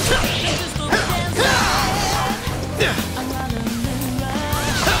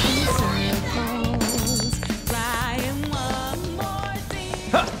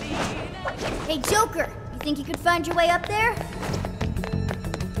 Hey, Joker, you think you could find your way up there?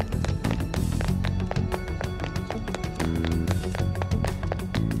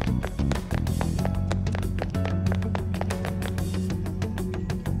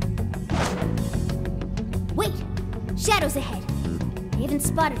 Shadows ahead. They haven't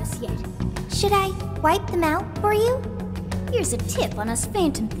spotted us yet. Should I wipe them out for you? Here's a tip on us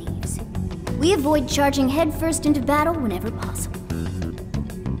Phantom Thieves. We avoid charging headfirst into battle whenever possible.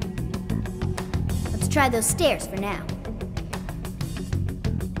 Let's try those stairs for now.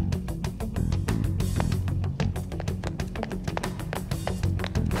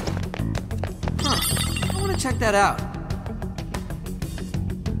 I want to check that out.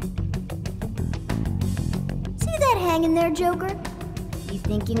 See that hanging there, Joker? You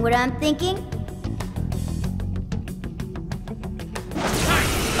thinking what I'm thinking?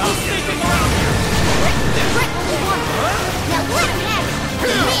 Now let him have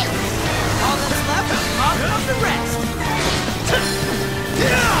it! All that's left is mop up the rest.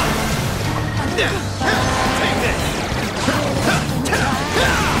 Take this!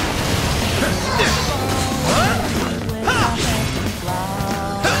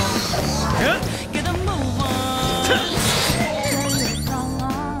 Get a move on.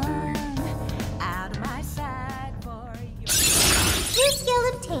 Out of my sight for you. New skill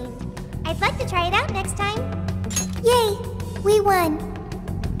obtained. I'd like to try it out next time. Yay! We won.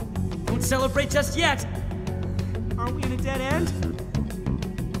 Don't celebrate just yet. Are we in a dead end?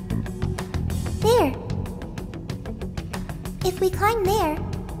 There. If we climb there,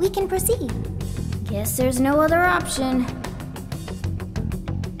 we can proceed. Guess there's no other option.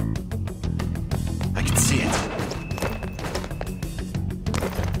 I can see it.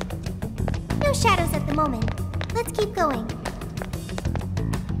 No shadows at the moment. Let's keep going.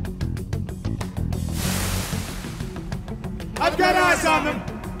 I've got eyes on them!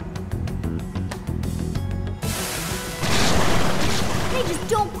 They just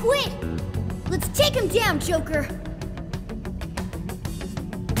don't quit! Let's take him down, Joker!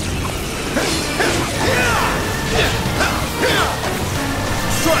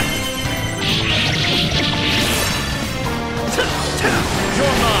 Strike!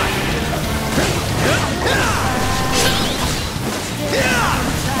 You're mine!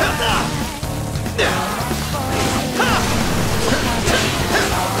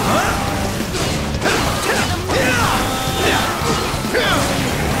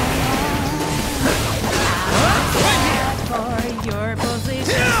 Your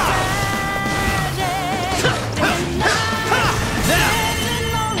position.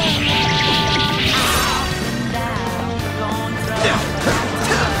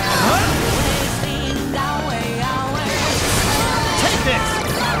 Take this!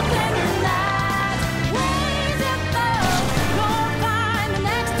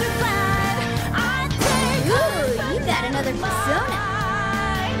 Ooh, you got another persona.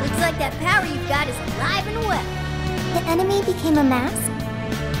 Looks like that power you've got is alive and well. The enemy became a mask?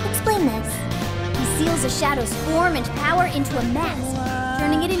 Explain this. He seals a shadow's form and power into a mask,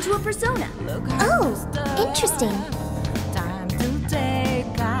 turning it into a persona. Oh, interesting. Time to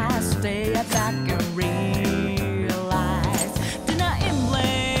take, I stay back and realize. Do not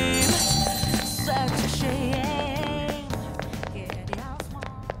blame, such a shame. Get it out small.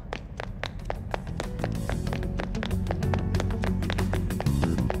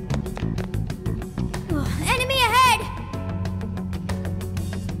 Enemy ahead!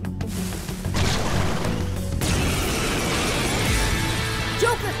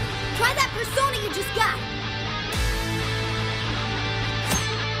 Joker, try that persona you just got!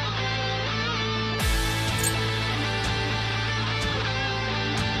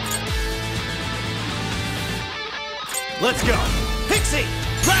 Let's go! Pixie!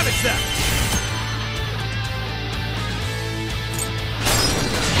 Lavenza!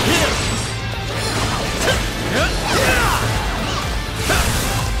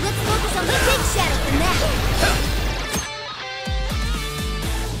 Let's focus on the big shadow for now!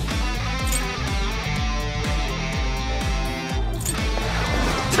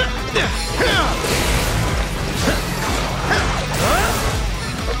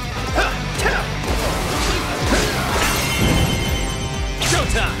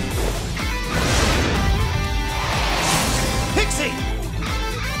 Showtime! Pixie!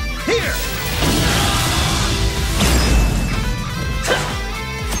 Here!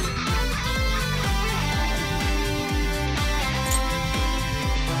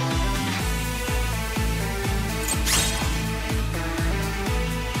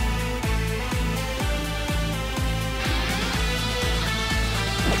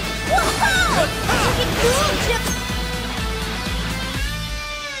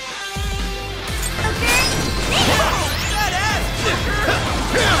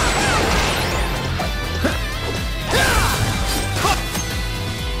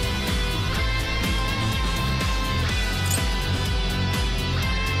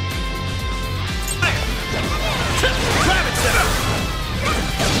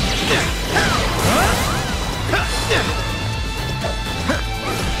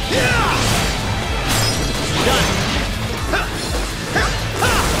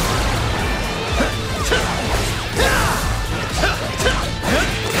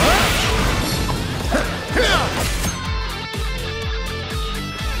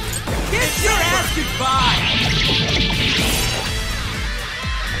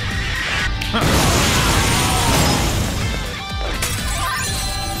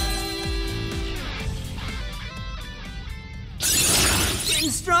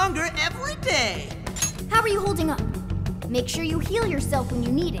 Make sure you heal yourself when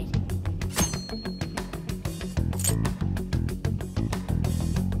you need it.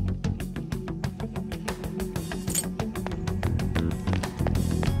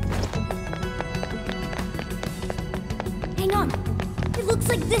 Hang on. It looks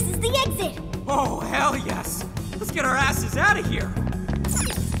like this is the exit. Oh, hell yes! Let's get our asses out of here!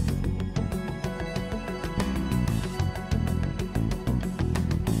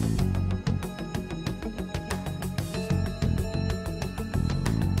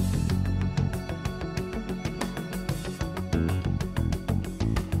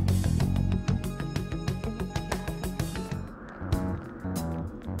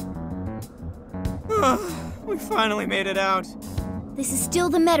 We finally made it out. This is still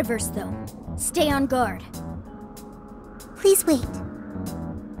the metaverse, though. Stay on guard. Please wait.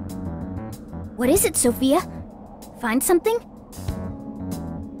 What is it, Sophia? Find something?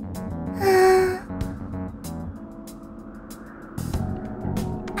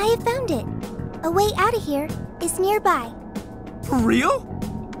 I have found it. A way out of here is nearby. For real?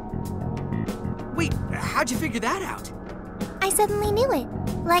 Wait, how'd you figure that out? I suddenly knew it.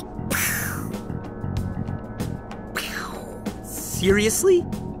 Like, seriously?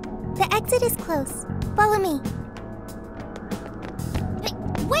 the exit is close. Follow me. Hey,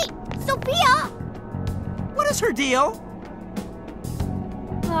 wait! Sophia! What is her deal?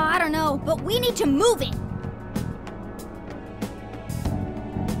 Oh, I don't know, but we need to move it.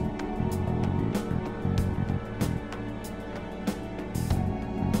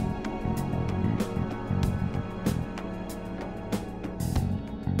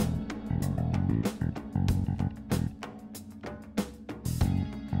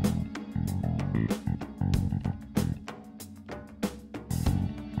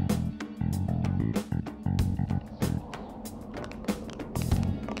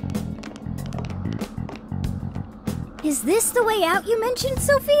 Is this the way out you mentioned,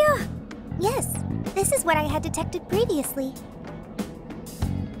 Sophia? Yes, this is what I had detected previously.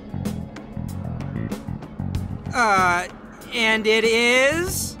 And it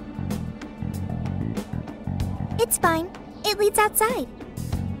is? It's fine. It leads outside.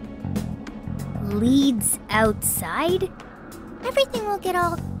 Leads outside? Everything will get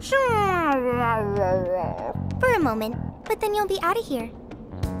all for a moment, but then you'll be out of here.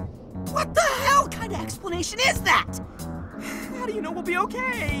 What the hell kind of explanation is that? How do you know we'll be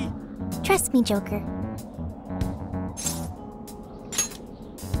okay? Trust me, Joker.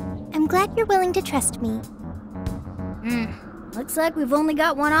 I'm glad you're willing to trust me. Looks like we've only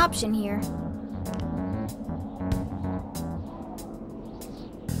got one option here.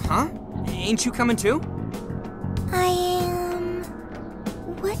 Huh? Ain't you coming too? I am...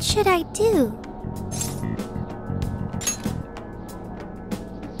 What should I do?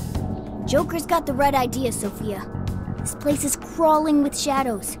 Joker's got the right idea, Sophia. This place is crawling with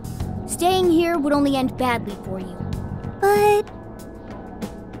shadows. Staying here would only end badly for you. But...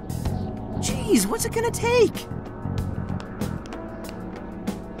 Jeez, what's it gonna take?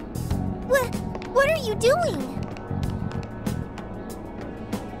 What are you doing?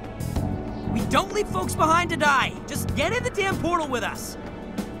 We don't leave folks behind to die. Just get in the damn portal with us.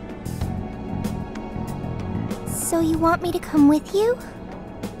 So you want me to come with you?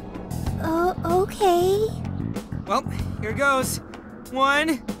 Oh, okay. Well, here goes.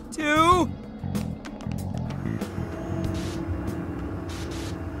 1, 2...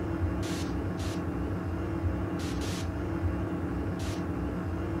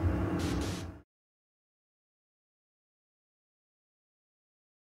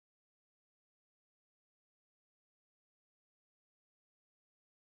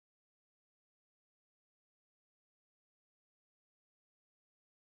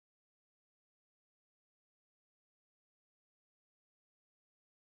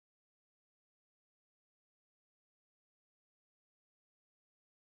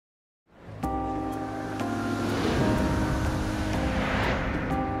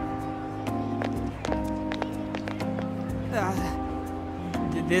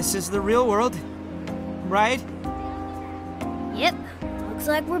 This is the real world, right? Yep. Looks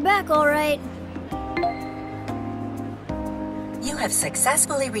like we're back all right. You have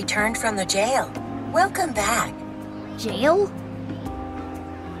successfully returned from the jail. Welcome back. Jail?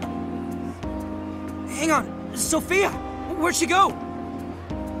 Hang on, Sophia! Where'd she go?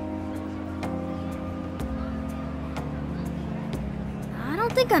 I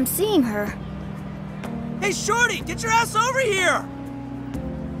don't think I'm seeing her. Hey, Shorty, get your ass over here!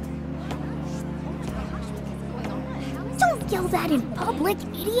 Don't yell that in public,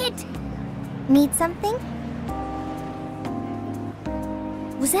 idiot! Need something?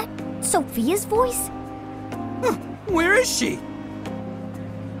 Was that Sophia's voice? Where is she?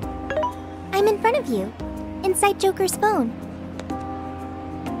 I'm in front of you, inside Joker's phone.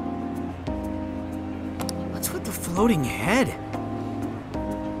 What's with the floating head?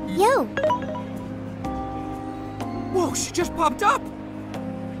 Yo! Whoa, she just popped up!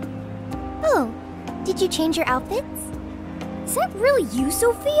 Oh, did you change your outfits? Is that really you,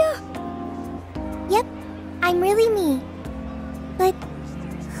 Sophia? Yep, I'm really me. But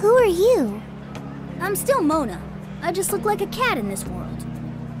who are you? I'm still Mona. I just look like a cat in this world.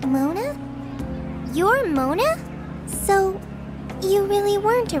 Mona? You're Mona? So, you really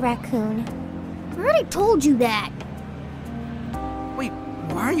weren't a raccoon. I already told you that. Wait,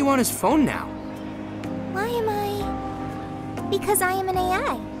 why are you on his phone now? Why am I? Because I am an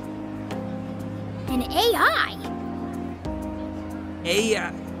AI. An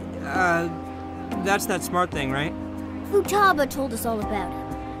AI? That's that smart thing, right? Futaba told us all about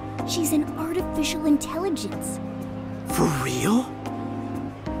her. She's an artificial intelligence. For real?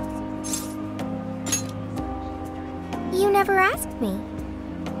 You never asked me.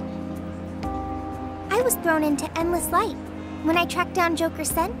 I was thrown into endless light. When I tracked down Joker's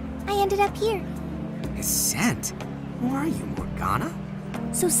scent, I ended up here. His scent? Who are you, Morgana?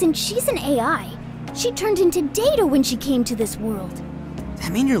 So since she's an AI, she turned into data when she came to this world. Does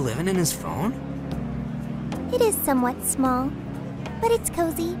that mean you're living in his phone? It is somewhat small, but it's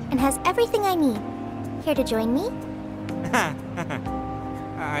cozy and has everything I need. Here to join me? I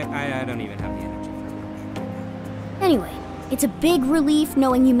don't even have the energy for it. Anyway, it's a big relief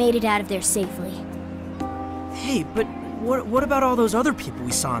knowing you made it out of there safely. Hey, but what about all those other people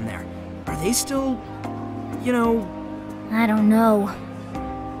we saw in there? Are they still, you know... I don't know.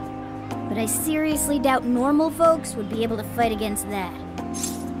 But I seriously doubt normal folks would be able to fight against that.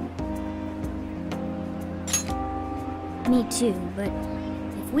 Me too, but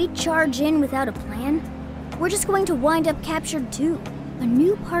if we charge in without a plan, we're just going to wind up captured too. A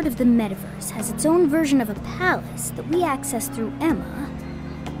new part of the metaverse has its own version of a palace that we access through Emma.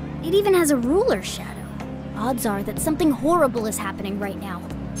 It even has a ruler shadow. Odds are that something horrible is happening right now.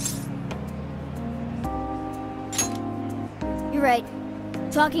 You're right.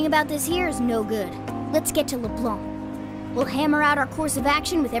 Talking about this here is no good. Let's get to Leblanc. We'll hammer out our course of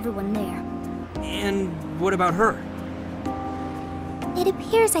action with everyone there. And what about her? It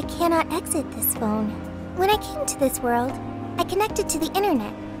appears I cannot exit this phone. When I came to this world, I connected to the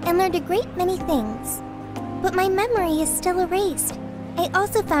internet and learned a great many things. But my memory is still erased. I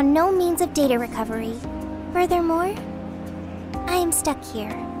also found no means of data recovery. Furthermore, I am stuck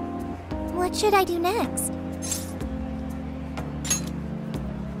here. What should I do next?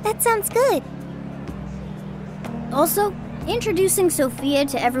 That sounds good. Also, introducing Sophia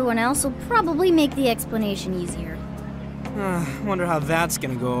to everyone else will probably make the explanation easier. Wonder how that's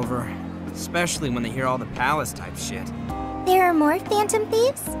gonna go over. Especially when they hear all the palace type shit. There are more Phantom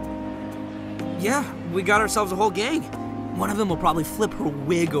Thieves? Yeah, we got ourselves a whole gang. One of them will probably flip her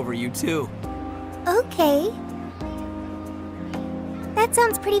wig over you too. Okay. That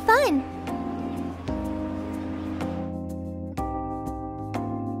sounds pretty fun.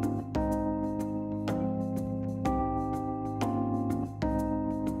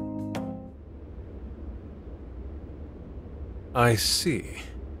 I see.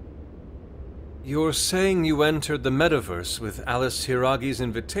 You're saying you entered the metaverse with Alice Hiiragi's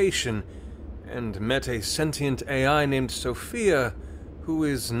invitation and met a sentient AI named Sophia, who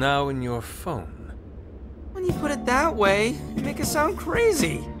is now in your phone. When you put it that way, you make it sound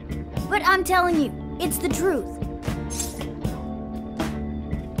crazy. But I'm telling you, it's the truth.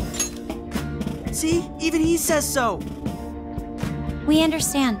 See? Even he says so. We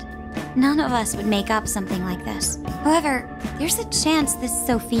understand. None of us would make up something like this. However, there's a chance this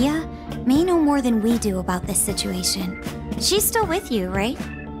Sophia may know more than we do about this situation. She's still with you, right?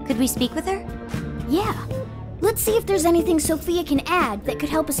 Could we speak with her? Yeah. Let's see if there's anything Sophia can add that could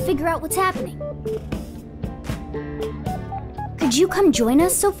help us figure out what's happening. Could you come join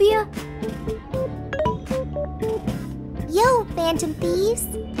us, Sophia? Yo, Phantom Thieves!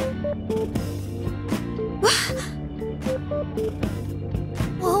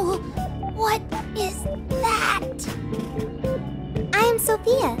 Whoa, what is that? I am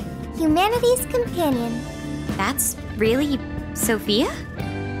Sophia, humanity's companion. That's really Sophia?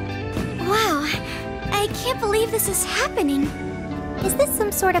 Wow, I can't believe this is happening. Is this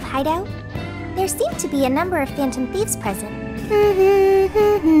some sort of hideout? There seem to be a number of Phantom Thieves present.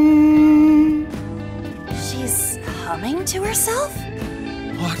 She's humming to herself?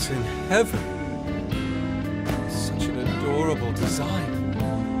 What in heaven? Such an adorable design.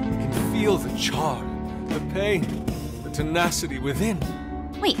 You can feel the charm, the pain, the tenacity within.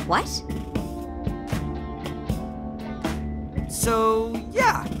 Wait, what? So,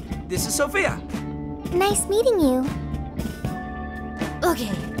 yeah, this is Sophia. Nice meeting you.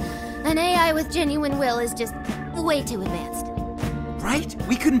 Okay, an AI with genuine will is just way too advanced. Right?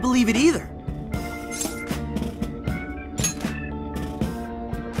 We couldn't believe it either.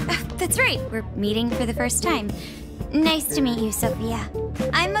 That's right, we're meeting for the first time. Nice to meet you, Sophia.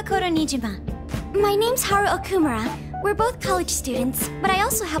 I'm Makoto Nijima. My name's Haru Okumura. We're both college students, but I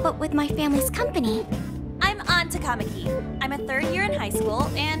also help out with my family's company. I'm An Takamaki. I'm a third year in high school,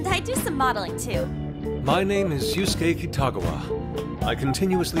 and I do some modeling too. My name is Yusuke Kitagawa. I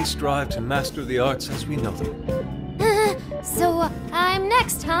continuously strive to master the arts as we know them. So, I'm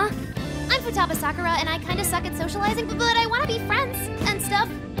next, huh? I'm Futaba Sakura, and I kinda suck at socializing, but I wanna be friends and stuff.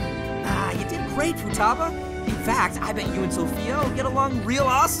 You did great, Futaba. In fact, I bet you and Sophia will get along real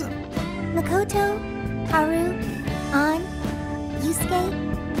awesome. Makoto, Haru, An, Yusuke,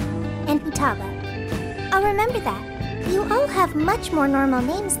 and Futaba. I'll remember that. You all have much more normal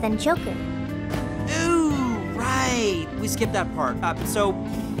names than Joker. Ooh, right. We skipped that part. So,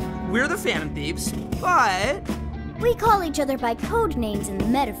 we're the Phantom Thieves, but... We call each other by code names in the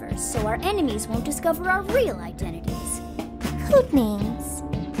metaverse, so our enemies won't discover our real identities. Code names?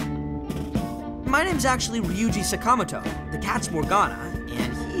 My name's actually Ryuji Sakamoto. The cat's Morgana,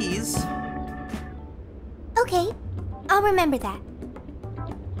 and he's... Okay, I'll remember that.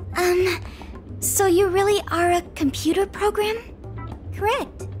 So you really are a computer program?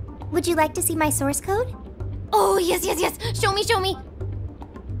 Correct. Would you like to see my source code? Oh, yes. Show me.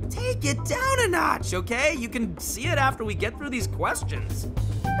 Take it down a notch, okay? You can see it after we get through these questions.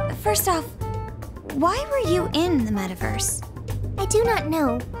 First off, why were you in the metaverse? I do not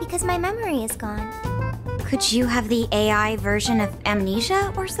know, because my memory is gone. Could you have the AI version of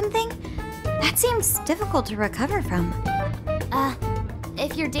amnesia or something? That seems difficult to recover from.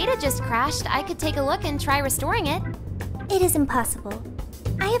 If your data just crashed, I could take a look and try restoring it. It is impossible.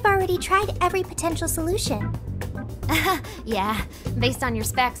 I have already tried every potential solution. Yeah, based on your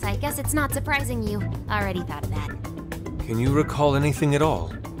specs, I guess it's not surprising you already thought of that. Can you recall anything at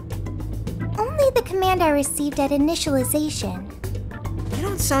all? Only the command I received at initialization. You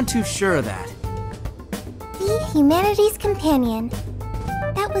don't sound too sure of that. Be humanity's companion.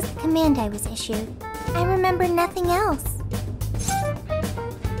 That was the command I was issued. I remember nothing else.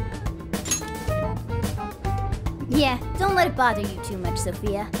 Yeah, don't let it bother you too much,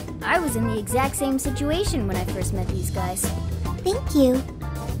 Sophia. I was in the exact same situation when I first met these guys. Thank you.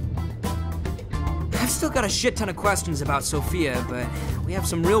 I've still got a shit ton of questions about Sophia, but we have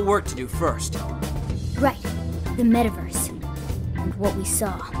some real work to do first. Right, the metaverse. And what we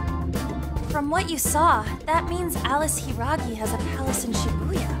saw. From what you saw, that means Alice Hiiragi has a palace in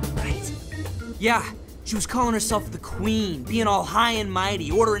Shibuya, right? Yeah, she was calling herself the Queen, being all high and mighty,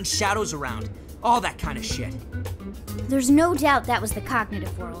 ordering shadows around. All that kind of shit. There's no doubt that was the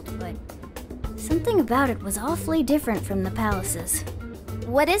cognitive world, but something about it was awfully different from the palaces.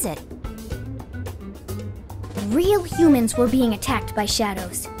 What is it? Real humans were being attacked by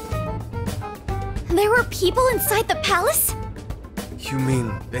shadows. There were people inside the palace? You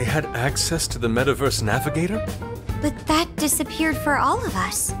mean they had access to the Metaverse Navigator? But that disappeared for all of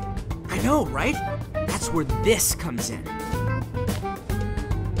us. I know, right? That's where this comes in.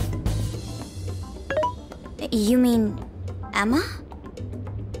 You mean Emma?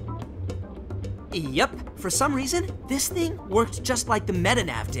 Yep. For some reason, this thing worked just like the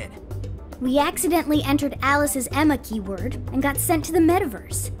MetaNav did. We accidentally entered Alice's Emma keyword and got sent to the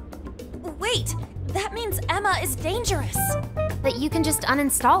metaverse. Wait, that means Emma is dangerous. But you can just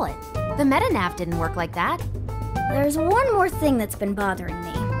uninstall it. The MetaNav didn't work like that. There's one more thing that's been bothering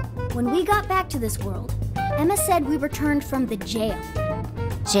me. When we got back to this world, Emma said we returned from the jail.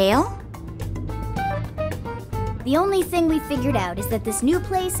 Jail? The only thing we figured out is that this new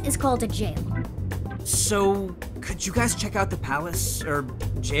place is called a jail. So, could you guys check out the palace, or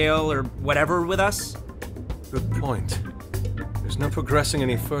jail, or whatever with us? Good point. There's no progressing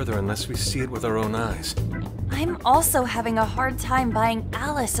any further unless we see it with our own eyes. I'm also having a hard time buying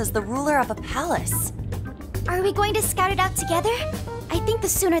Alice as the ruler of a palace. Are we going to scout it out together? I think the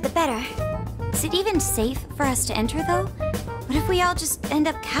sooner the better. Is it even safe for us to enter, though? What if we all just end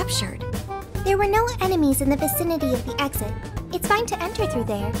up captured? There were no enemies in the vicinity of the exit. It's fine to enter through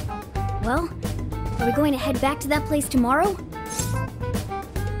there. Well, are we going to head back to that place tomorrow?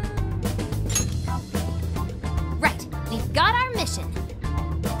 Right, we've got our mission.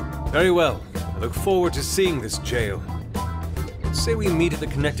 Very well. I look forward to seeing this jail. Let's say we meet at the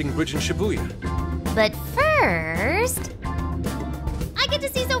connecting bridge in Shibuya. But first... I get to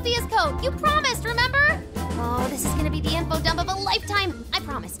see Sophia's code! You promised, remember? Oh, this is gonna be the info dump of a lifetime! I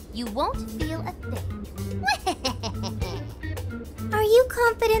promise, you won't feel a thing. you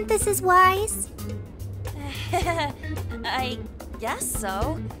confident this is wise? I guess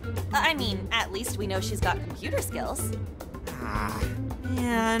so. I mean, at least we know she's got computer skills. Ah,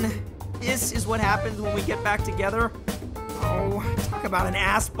 man. This is what happens when we get back together? Oh, talk about an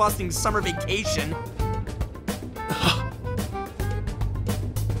ass-busting summer vacation.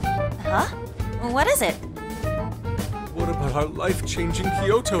 Huh? What is it? What about our life-changing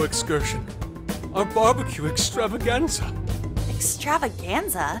Kyoto excursion? Our barbecue extravaganza?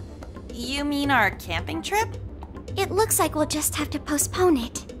 Extravaganza? You mean our camping trip? It looks like we'll just have to postpone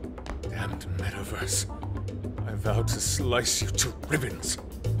it. Damned metaverse. I vow to slice you to ribbons.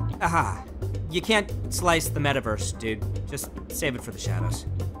 Aha. You can't slice the metaverse, dude. Just save it for the shadows.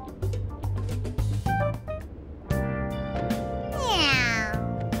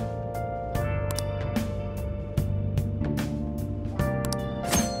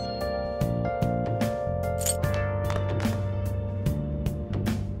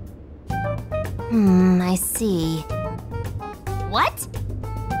 I see. What?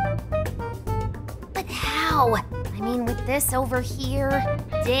 But how? I mean, with this over here?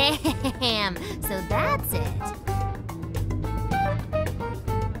 Damn, so that's it.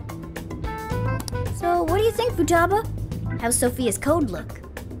 So, what do you think, Futaba? How's Sophia's code look?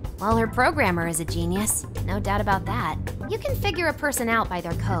 Well, her programmer is a genius. No doubt about that. You can figure a person out by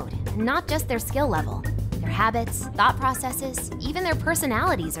their code, and not just their skill level. Their habits, thought processes, even their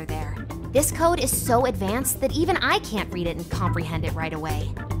personalities are there. This code is so advanced that even I can't read it and comprehend it right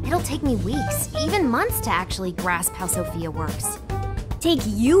away. It'll take me weeks, even months to actually grasp how Sophia works. Take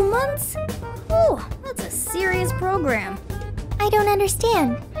you months? Oh, that's a serious program. I don't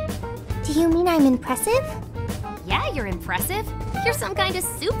understand. Do you mean I'm impressive? Yeah, you're impressive. You're some kind of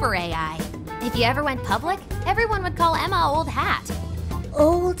super AI. If you ever went public, everyone would call Emma Old Hat.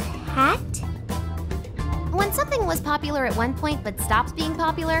 Old Hat? When something was popular at one point but stops being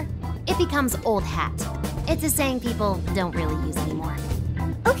popular, it becomes old hat. It's a saying people don't really use anymore.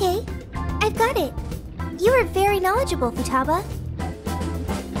 Okay, I've got it. You are very knowledgeable, Futaba.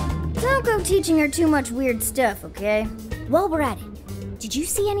 Don't go teaching her too much weird stuff, okay? While we're at it, did you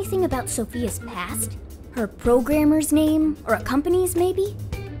see anything about Sophia's past? Her programmer's name, or a company's maybe?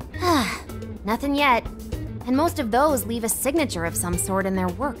 Nothing yet. And most of those leave a signature of some sort in their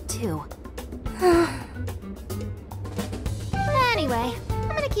work, too. Anyway, I'm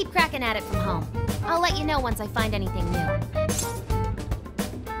gonna keep cracking at it from home. I'll let you know once I find anything new.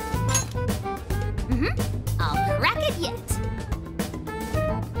 I'll crack it yet.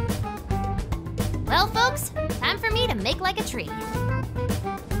 Well, folks, time for me to make like a tree.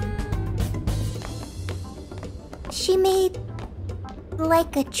 She made...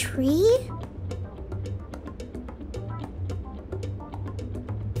 like a tree?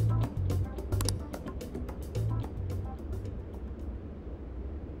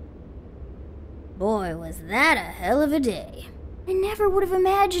 Boy, was that a hell of a day. I never would have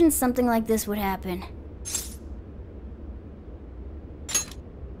imagined something like this would happen.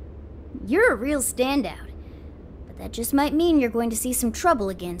 You're a real standout. But that just might mean you're going to see some trouble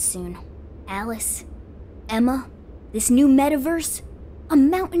again soon. Alice, Emma, this new metaverse, a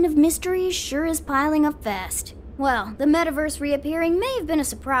mountain of mysteries sure is piling up fast. Well, the metaverse reappearing may have been a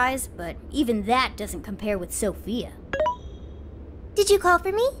surprise, but even that doesn't compare with Sophia. Did you call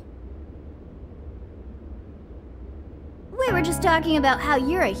for me? We were just talking about how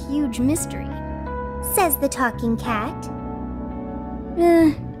you're a huge mystery. Says the talking cat.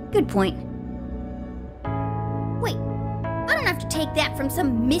 Good point. Wait, I don't have to take that from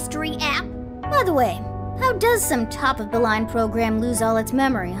some mystery app. By the way, how does some top-of-the-line program lose all its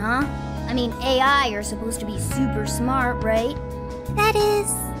memory, huh? I mean, AI are supposed to be super smart, right? That is...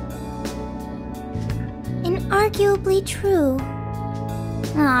 inarguably true.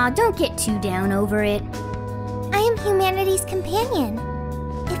 Aw, don't get too down over it. I am humanity's companion.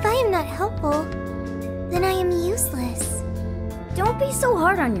 If I am not helpful, then I am useless. Don't be so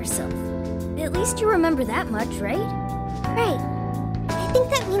hard on yourself. At least you remember that much, right? Right. I think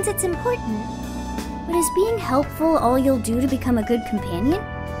that means it's important. But is being helpful all you'll do to become a good companion?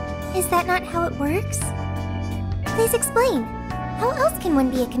 Is that not how it works? Please explain. How else can one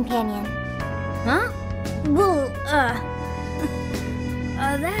be a companion? Huh? Well,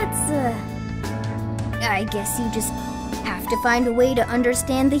 I guess you just have to find a way to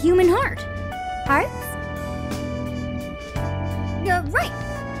understand the human heart. Hearts? Right.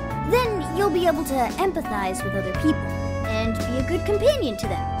 Then you'll be able to empathize with other people and be a good companion to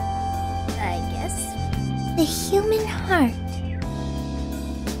them. I guess. The human heart.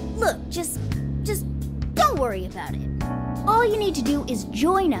 Look, just don't worry about it. All you need to do is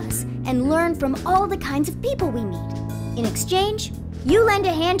join us and learn from all the kinds of people we meet. In exchange, You lend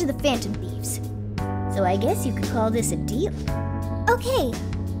a hand to the Phantom Thieves. So I guess you could call this a deal. Okay,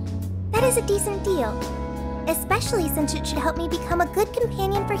 that is a decent deal. Especially since it should help me become a good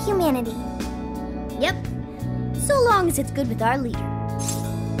companion for humanity. Yep. So long as it's good with our leader.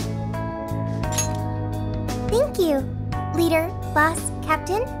 Thank you, leader, boss,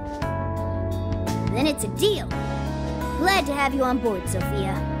 captain. Then it's a deal. Glad to have you on board,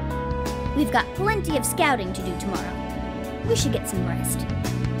 Sophia. We've got plenty of scouting to do tomorrow. We should get some rest.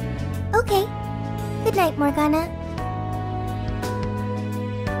 Okay. Good night, Morgana.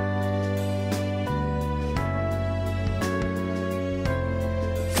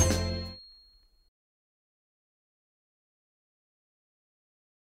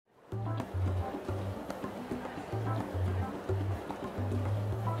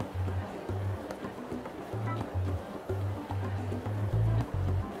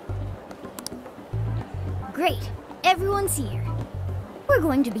 Great. Everyone's here. We're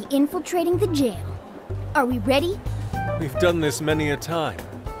going to be infiltrating the jail. Are we ready? We've done this many a time.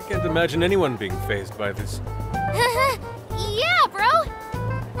 Can't imagine anyone being fazed by this. Yeah, bro!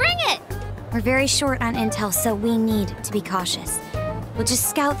 Bring it! We're very short on intel, so we need to be cautious. We'll just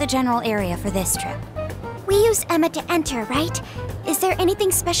scout the general area for this trip. We use Emma to enter, right? Is there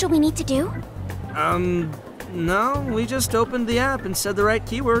anything special we need to do? No, we just opened the app and said the right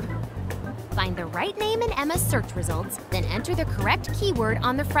keyword. Find the right name in Emma's search results, then enter the correct keyword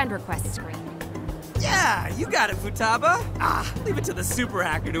on the friend request screen. Yeah, you got it, Futaba. Leave it to the super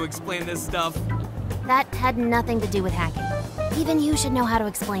hacker to explain this stuff. That had nothing to do with hacking. Even you should know how to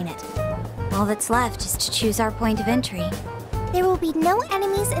explain it. All that's left is to choose our point of entry. There will be no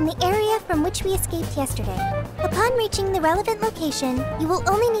enemies in the area from which we escaped yesterday. Upon reaching the relevant location, you will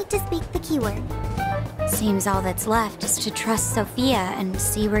only need to speak the keyword. Seems all that's left is to trust Sophia and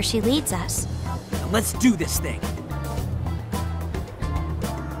see where she leads us. Let's do this thing.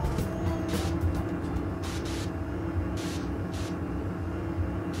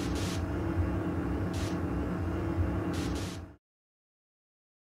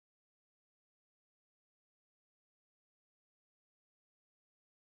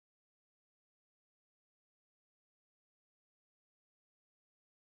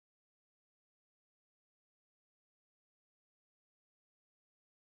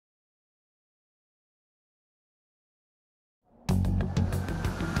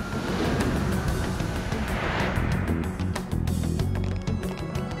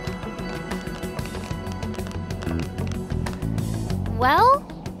 Well,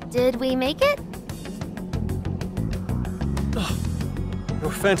 did we make it? Oh,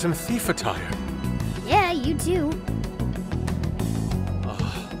 your Phantom Thief attire. Yeah, you too.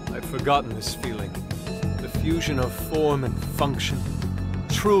 I've forgotten this feeling. The fusion of form and function.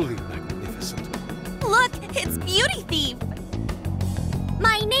 Truly magnificent. Look, it's Beauty Thief!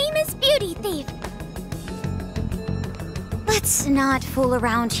 My name is Beauty Thief. Let's not fool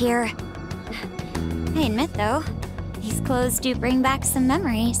around here. I admit, though, these clothes do bring back some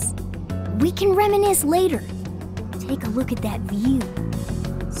memories. We can reminisce later. Take a look at that view.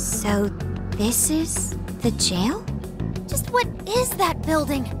 So, this is the jail? Just what is that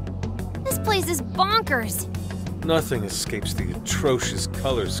building? This place is bonkers. Nothing escapes the atrocious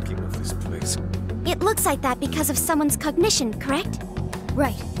color scheme of this place. It looks like that because of someone's cognition, correct?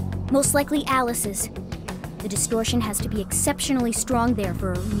 Right. Most likely Alice's. The distortion has to be exceptionally strong there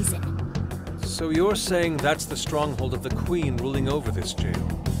for a reason. So you're saying that's the stronghold of the Queen ruling over this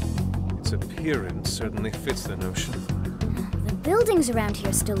jail? Its appearance certainly fits the notion. The buildings around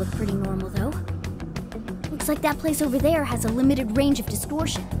here still look pretty normal, though. Looks like that place over there has a limited range of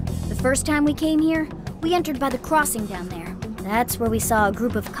distortion. The first time we came here, we entered by the crossing down there. That's where we saw a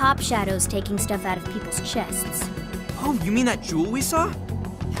group of cop shadows taking stuff out of people's chests. Oh, you mean that jewel we saw?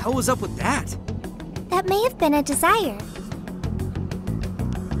 Hell was up with that? That may have been a desire.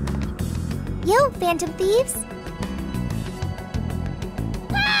 Yo, Phantom Thieves!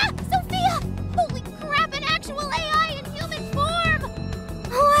 Ah! Sophia! Holy crap, an actual AI in human form!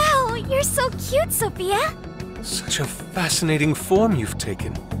 Wow, you're so cute, Sophia! Such a fascinating form you've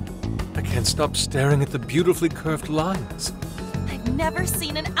taken. I can't stop staring at the beautifully curved lines. I've never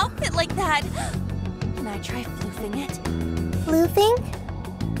seen an outfit like that! Can I try floofing it? Floofing?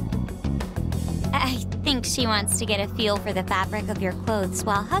 I think she wants to get a feel for the fabric of your clothes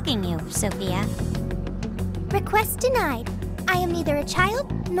while hugging you, Sophia. Request denied. I am neither a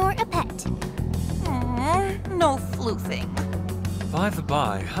child nor a pet. No floofing. By the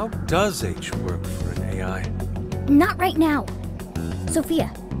by, how does H work for an AI? Not right now.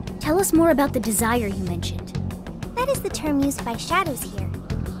 Sophia, tell us more about the desire you mentioned. That is the term used by shadows here.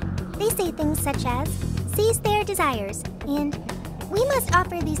 They say things such as, seize their desires, and We must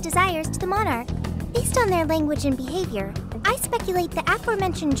offer these desires to the monarch. Based on their language and behavior, I speculate the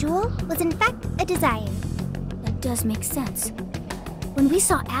aforementioned jewel was in fact a desire. That does make sense. When we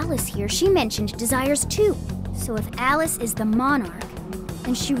saw Alice here, she mentioned desires too. So if Alice is the monarch,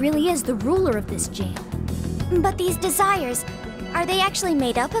 then she really is the ruler of this jail. But these desires, are they actually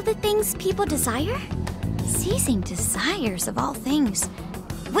made up of the things people desire? Seizing desires of all things.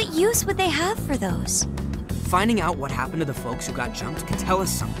 What use would they have for those? Finding out what happened to the folks who got jumped could tell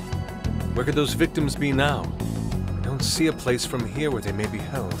us something. Where could those victims be now? I don't see a place from here where they may be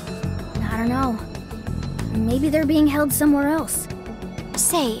held. I don't know. Maybe they're being held somewhere else.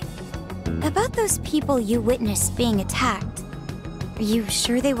 Say, about those people you witnessed being attacked, are you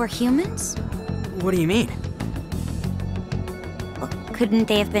sure they were humans? What do you mean? Well, couldn't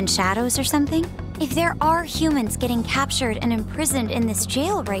they have been shadows or something? If there are humans getting captured and imprisoned in this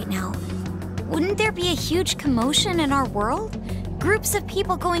jail right now, wouldn't there be a huge commotion in our world? Groups of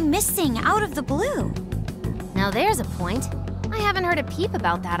people going missing out of the blue. Now there's a point. I haven't heard a peep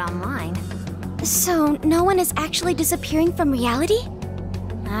about that online. So, no one is actually disappearing from reality?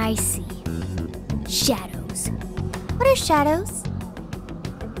 I see. Shadows. What are shadows?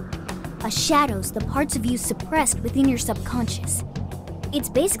 A shadow's the parts of you suppressed within your subconscious. It's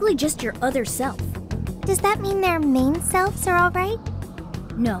basically just your other self. Does that mean their main selves are alright?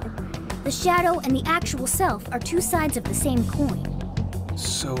 No. The shadow and the actual self are two sides of the same coin.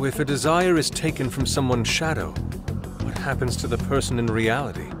 So if a desire is taken from someone's shadow, what happens to the person in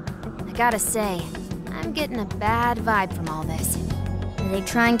reality? I gotta say, I'm getting a bad vibe from all this. Are they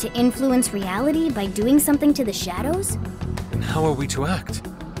trying to influence reality by doing something to the shadows? And how are we to act?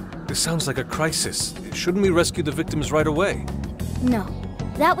 This sounds like a crisis. Shouldn't we rescue the victims right away? No,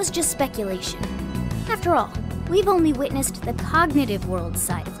 that was just speculation. After all, we've only witnessed the cognitive world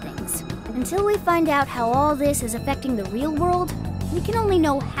side of things. Until we find out how all this is affecting the real world, we can only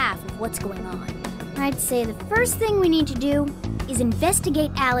know half of what's going on. I'd say the first thing we need to do is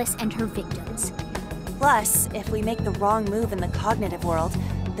investigate Alice and her victims. Plus, if we make the wrong move in the cognitive world,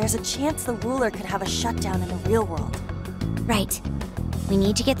 there's a chance the ruler could have a shutdown in the real world. Right. We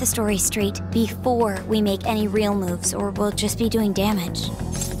need to get the story straight before we make any real moves, or we'll just be doing damage.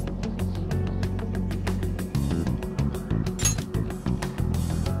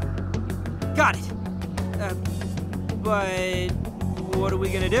 Got it. But what are we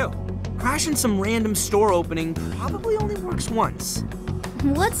gonna do? Crashing some random store opening probably only works once.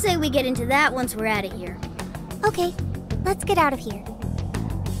 Let's say we get into that once we're out of here. Okay, let's get out of here.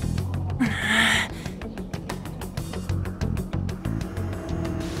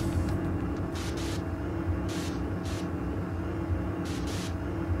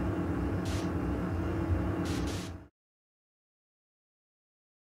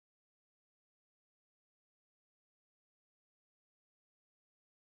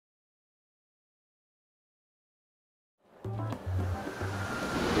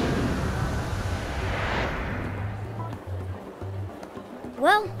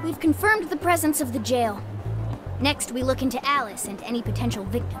 Well, we've confirmed the presence of the jail. Next, we look into Alice and any potential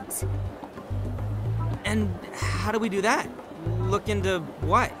victims. And how do we do that? Look into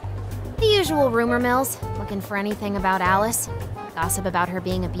what? The usual rumor mills, looking for anything about Alice. Gossip about her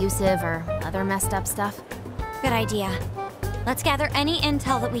being abusive or other messed up stuff. Good idea. Let's gather any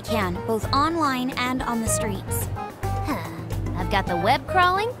intel that we can, both online and on the streets. I've got the web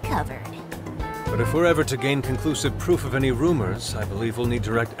crawling covered. But if we're ever to gain conclusive proof of any rumors, I believe we'll need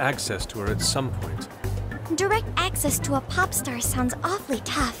direct access to her at some point. Direct access to a pop star sounds awfully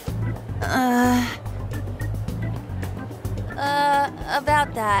tough.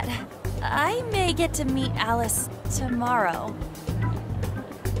 About that, I may get to meet Alice tomorrow.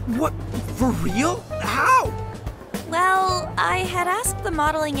 What? For real? How? Well, I had asked the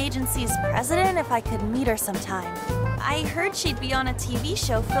modeling agency's president if I could meet her sometime. I heard she'd be on a TV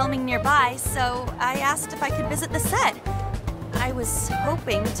show filming nearby, so I asked if I could visit the set. I was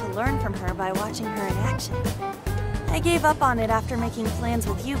hoping to learn from her by watching her in action. I gave up on it after making plans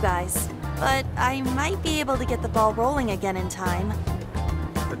with you guys, but I might be able to get the ball rolling again in time.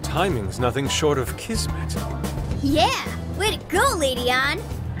 The timing's nothing short of kismet. Yeah! Way to go, Lady Ann!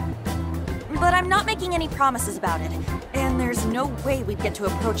 But I'm not making any promises about it, and there's no way we'd get to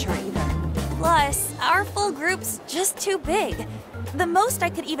approach her either. Plus, our full group's just too big. The most I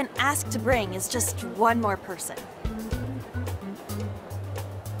could even ask to bring is just one more person.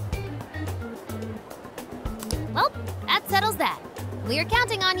 Well, that settles that. We're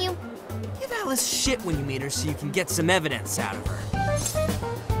counting on you. Give Alice shit when you meet her so you can get some evidence out of her.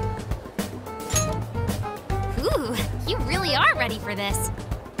 Ooh, you really are ready for this.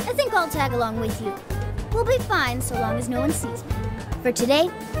 I think I'll tag along with you. We'll be fine so long as no one sees me. For today,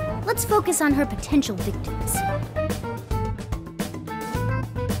 let's focus on her potential victims.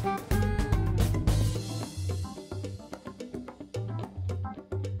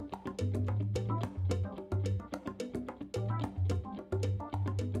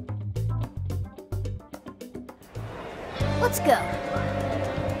 Let's go.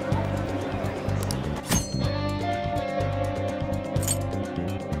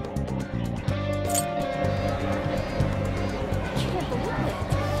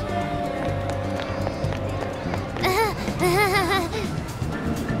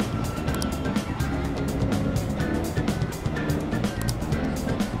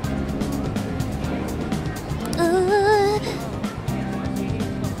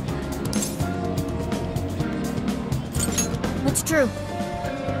 It's true.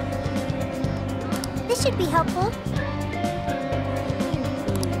 This should be helpful.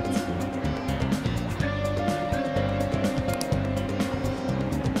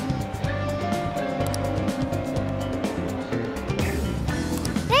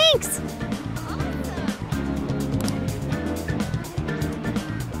 Thanks!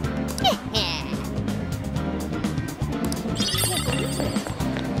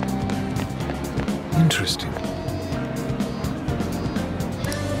 Interesting.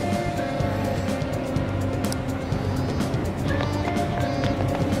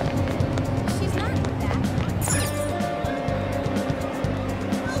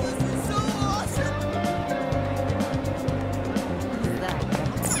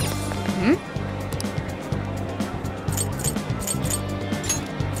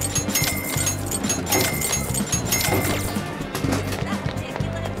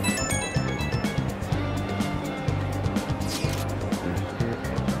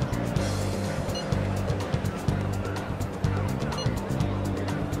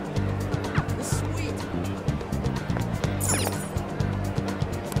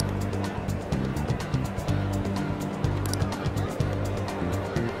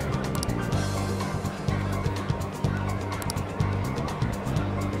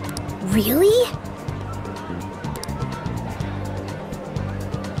 Really?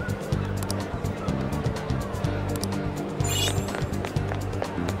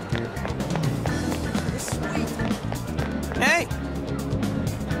 Hey!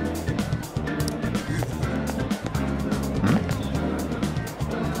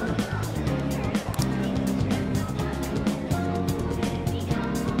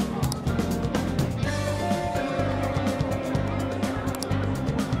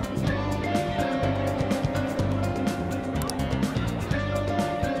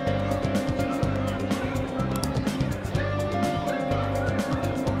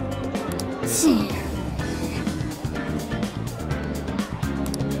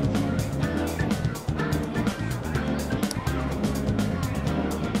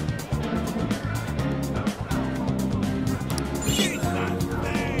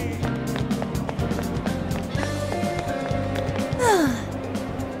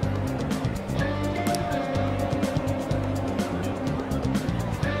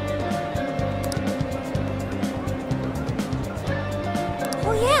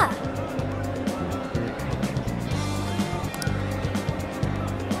 Oh yeah.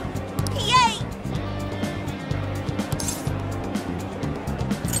 Yay!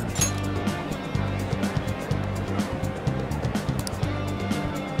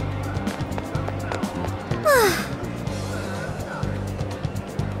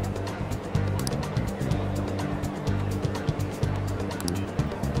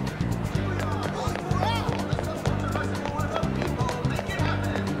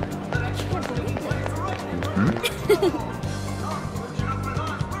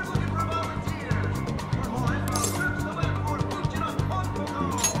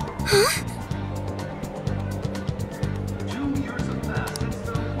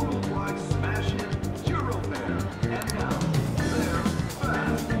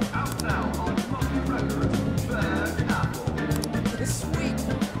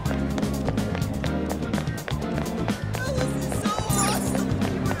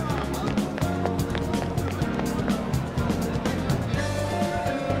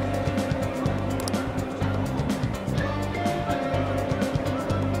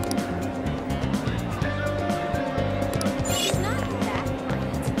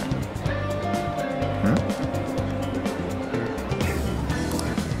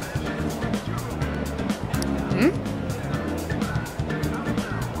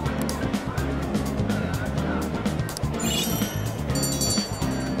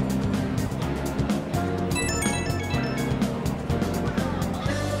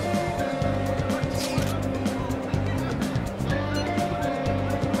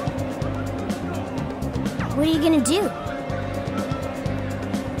 What are you gonna do?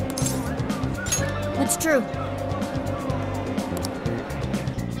 What's true?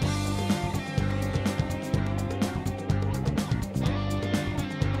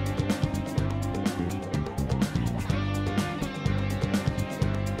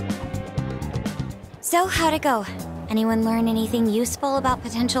 So, how'd it go? Anyone learn anything useful about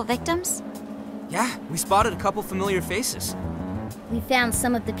potential victims? Yeah, we spotted a couple familiar faces. We found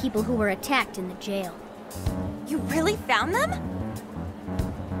some of the people who were attacked in the jail. You really found them?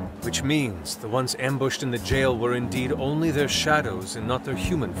 Which means the ones ambushed in the jail were indeed only their shadows and not their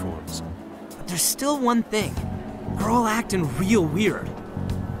human forms. But there's still one thing. They're all acting real weird.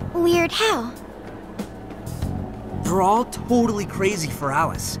 Weird how? They're all totally crazy for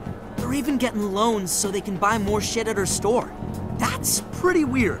Alice. They're even getting loans so they can buy more shit at her store. That's pretty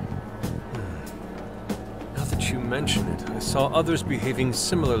weird. Now that you mention it, I saw others behaving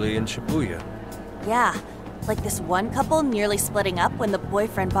similarly in Shibuya. Yeah, like this one couple nearly splitting up when the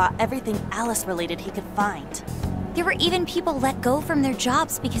boyfriend bought everything Alice-related he could find. There were even people let go from their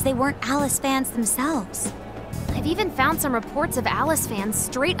jobs because they weren't Alice fans themselves. I've even found some reports of Alice fans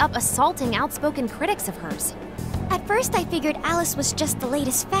straight up assaulting outspoken critics of hers. At first I figured Alice was just the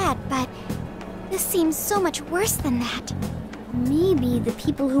latest fad, but this seems so much worse than that. Maybe the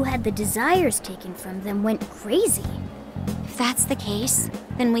people who had the desires taken from them went crazy. If that's the case,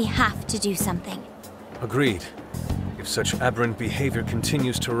 then we have to do something. Agreed. If such aberrant behavior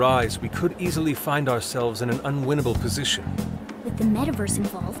continues to rise, we could easily find ourselves in an unwinnable position. With the metaverse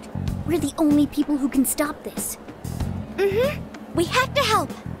involved, we're the only people who can stop this. We have to help.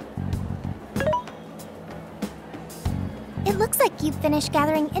 It looks like you've finished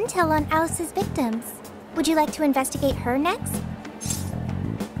gathering intel on Alice's victims. Would you like to investigate her next?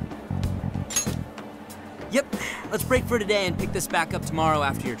 Yep, let's break for today and pick this back up tomorrow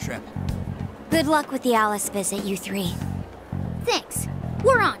after your trip. Good luck with the Alice visit, you three. Thanks.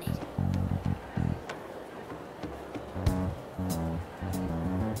 We're on it.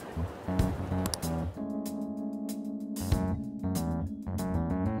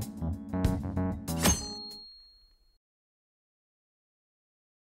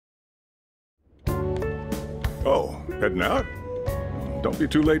 Oh, heading out? Don't be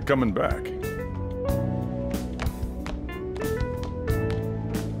too late coming back.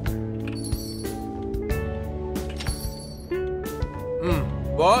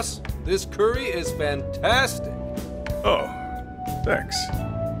 Boss, this curry is fantastic. Oh, thanks.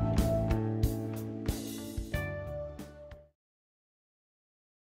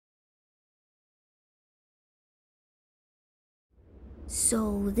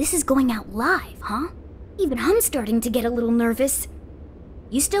 So this is going out live, huh? Even I'm starting to get a little nervous.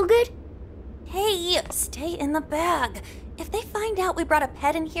 You still good? Hey, stay in the bag. If they find out we brought a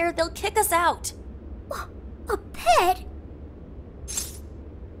pet in here, they'll kick us out. A pet?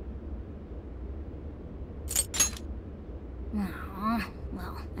 Aw,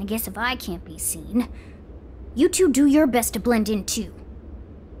 well, I guess if I can't be seen, you two do your best to blend in too.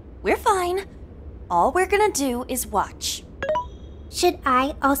 We're fine. All we're gonna do is watch. Should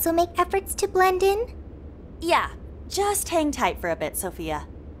I also make efforts to blend in? Yeah, just hang tight for a bit, Sophia.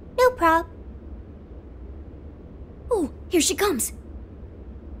 No prob. Oh, here she comes.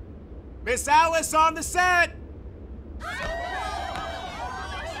 Miss Alice on the set!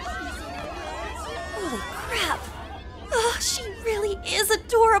 Holy crap! Oh, she really is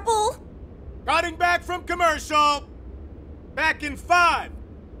adorable! Cutting back from commercial! Back in 5,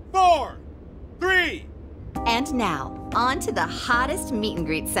 4, 3... And now, on to the hottest meet and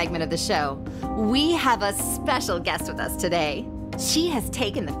greet segment of the show. We have a special guest with us today. She has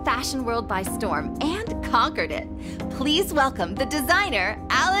taken the fashion world by storm and conquered it. Please welcome the designer,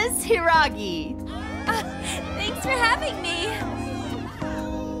 Alice Hiiragi. Thanks for having me.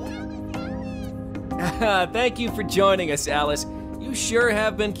 Thank you for joining us, Alice. You sure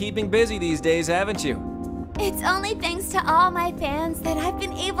have been keeping busy these days, haven't you? It's only thanks to all my fans that I've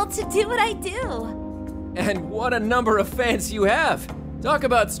been able to do what I do. And what a number of fans you have! Talk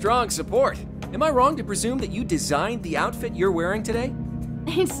about strong support. Am I wrong to presume that you designed the outfit you're wearing today?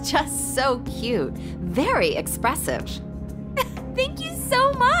 It's just so cute. Very expressive. Thank you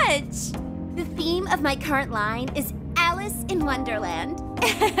so much! The theme of my current line is Alice in Wonderland.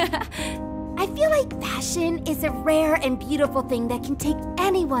 I feel like fashion is a rare and beautiful thing that can take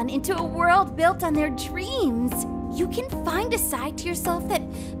anyone into a world built on their dreams. You can find a side to yourself that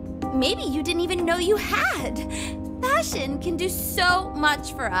maybe you didn't even know you had. Fashion can do so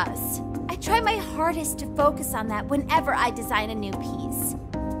much for us. I try my hardest to focus on that whenever I design a new piece.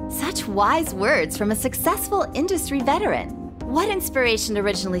 Such wise words from a successful industry veteran. what inspiration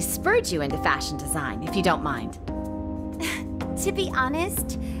originally spurred you into fashion design, if you don't mind? To be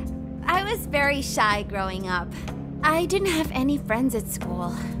honest, I was very shy growing up. I didn't have any friends at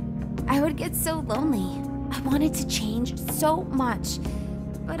school. I would get so lonely. I wanted to change so much,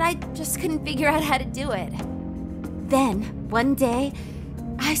 but I just couldn't figure out how to do it. Then, one day,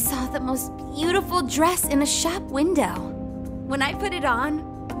 I saw the most beautiful dress in a shop window. When I put it on,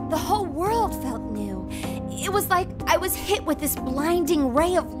 the whole world felt new. It was like I was hit with this blinding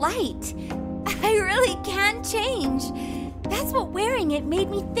ray of light. I really can change. That's what wearing it made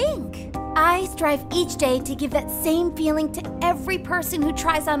me think. I strive each day to give that same feeling to every person who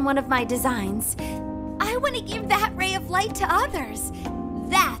tries on one of my designs. I want to give that ray of light to others.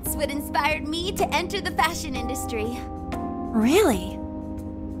 That's what inspired me to enter the fashion industry. Really?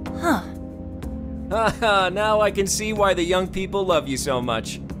 Huh. Haha, now I can see why the young people love you so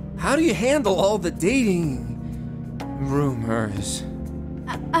much. How do you handle all the dating rumors?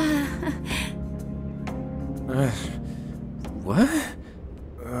 What?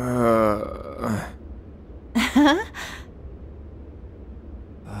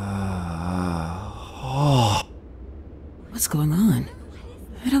 What's going on?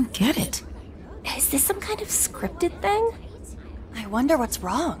 I don't get it. Is this some kind of scripted thing? I wonder what's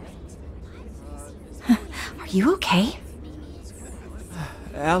wrong. Are you okay?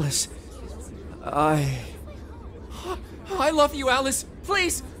 Alice, I love you, Alice.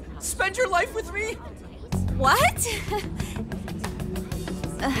 Please, spend your life with me. What?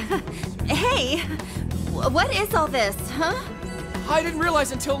 Hey, what is all this, huh? I didn't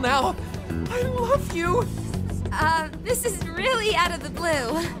realize until now. I love you. This is really out of the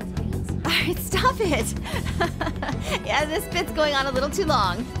blue. Alright, stop it. Yeah, this bit's going on a little too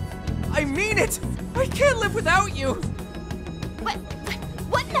long. I mean it. I can't live without you.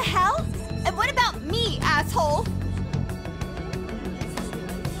 What in the hell? And what about me, asshole?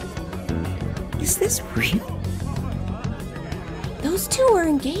 Is this real? Those two are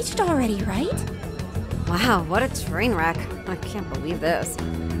engaged already, right? Wow, what a train wreck. I can't believe this.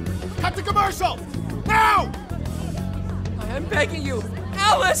 Cut the commercial! Now! I'm begging you,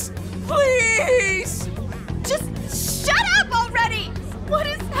 Alice, please! Just shut up already! What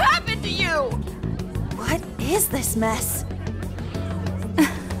has happened to you? What is this mess?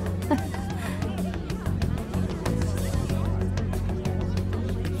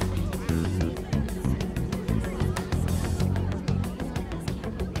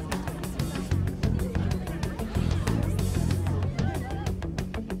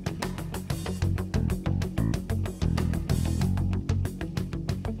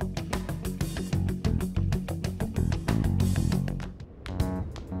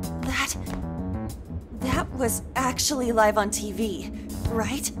 Was actually live on TV,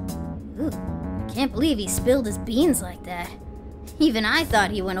 right? Ooh, can't believe he spilled his beans like that. Even I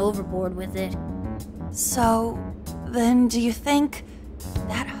thought he went overboard with it. So, then do you think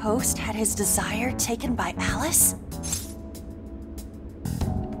that host had his desire taken by Alice?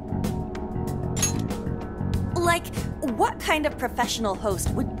 Like, what kind of professional host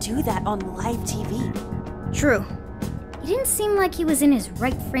would do that on live TV? True. He didn't seem like he was in his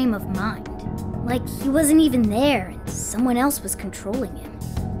right frame of mind. Like he wasn't even there and someone else was controlling him.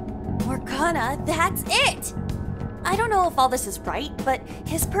 Morgana, that's it! I don't know if all this is right, but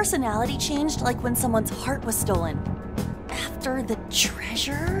his personality changed like when someone's heart was stolen. After the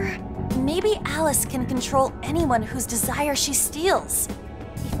treasure? Maybe Alice can control anyone whose desire she steals.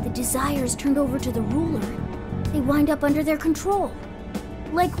 If the desire is turned over to the ruler, they wind up under their control.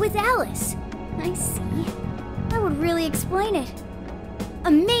 Like with Alice. I see. That would really explain it.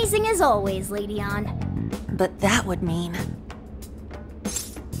 Amazing as always, Lady Ann. But that would mean...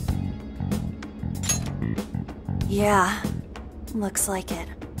 Yeah, looks like it.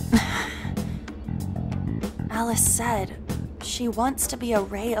 Alice said she wants to be a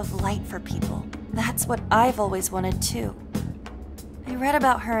ray of light for people. That's what I've always wanted too. I read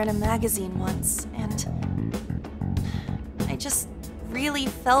about her in a magazine once, and I just really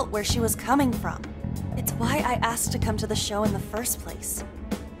felt where she was coming from. It's why I asked to come to the show in the first place.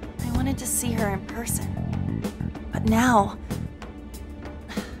 I wanted to see her in person. But now,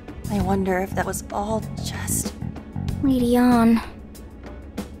 I wonder if that was all just... Lady Ann.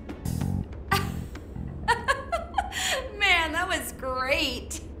 Man, that was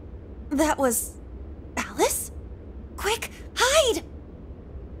great. That was... Alice? Quick, hide!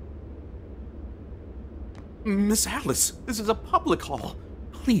 Miss Alice, this is a public hall.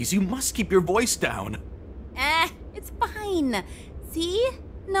 Please, you must keep your voice down. It's fine. See?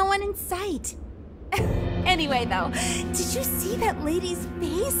 No one in sight. Anyway, though, did you see that lady's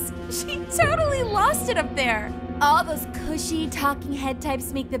face? She totally lost it up there. All those cushy talking head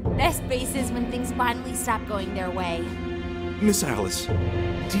types make the best faces when things finally stop going their way. Miss Alice,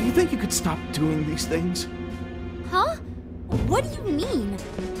 do you think you could stop doing these things? Huh? What do you mean?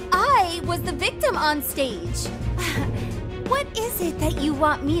 I was the victim on stage. What is it that you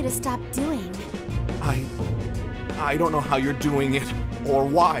want me to stop doing? I don't know how you're doing it or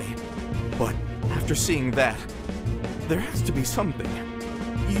why, but after seeing that, there has to be something.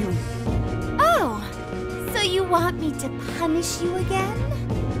 Oh, so you want me to punish you again?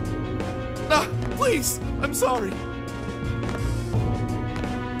 Please, I'm sorry.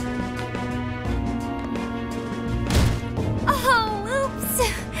 Oh, oops.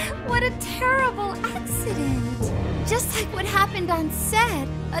 What a terrible accident. Just like what happened on set.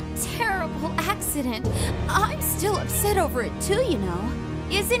 A terrible accident. I'm still upset over it too, you know.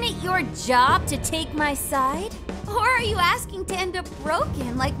 Isn't it your job to take my side? Or are you asking to end up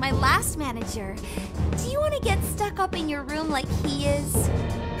broken like my last manager? Do you want to get stuck up in your room like he is?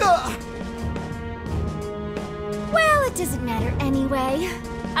 Well, it doesn't matter anyway.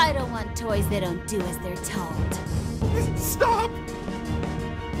 I don't want toys that don't do as they're told. Stop!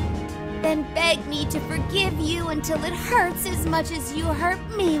 Then beg me to forgive you until it hurts as much as you hurt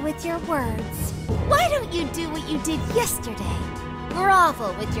me with your words. Why don't you do what you did yesterday?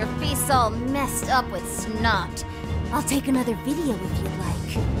 Grovel with your face all messed up with snot. I'll take another video if you'd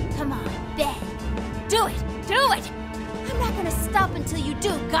like. Come on, beg. Do it! Do it! I'm not gonna stop until you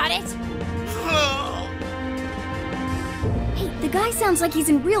do, got it? Hey, the guy sounds like he's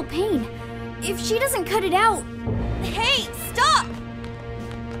in real pain. If she doesn't cut it out... Hey, stop!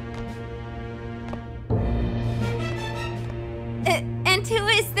 And who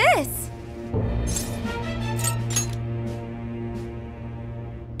is this?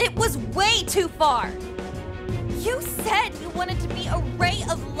 It was way too far! You said you wanted to be a ray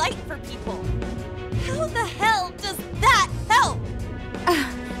of light for people. How the hell does that help?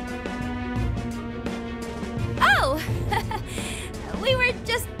 Oh! We were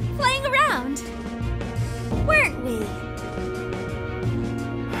just playing around. Weren't we?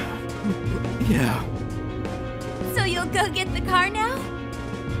 Yeah. So you'll go get the car now?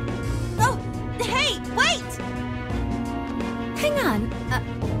 Oh, hey, wait! Hang on.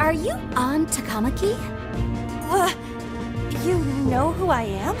 Are you on Takamaki? You know who I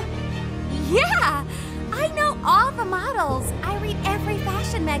am? Yeah! I know all the models. I read every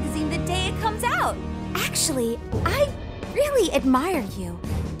fashion magazine the day it comes out. Actually, I really admire you.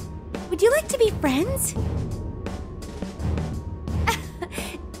 Would you like to be friends?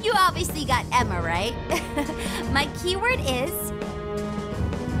 You obviously got Emma, right? My keyword is...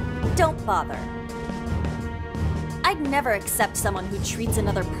 Don't bother. I'd never accept someone who treats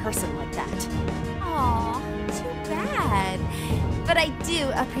another person like that. Aw, too bad. But I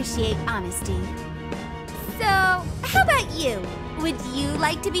do appreciate honesty. So, how about you? Would you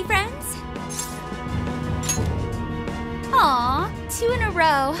like to be friends? Aw, 2 in a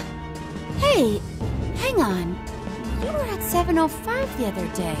row. Hey, hang on. You were at 705 the other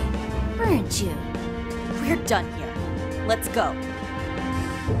day, weren't you? We're done here. Let's go.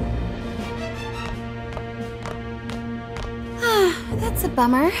 That's a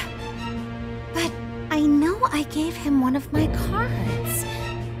bummer. But I know I gave him one of my cards.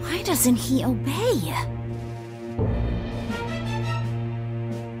 Why doesn't he obey?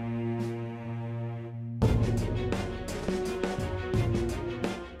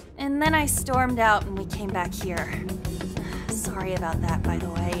 And then I stormed out and we came back here. Sorry about that, by the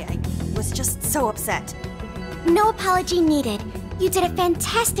way. I was just so upset. No apology needed. You did a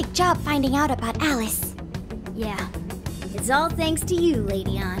fantastic job finding out about Alice. Yeah, it's all thanks to you,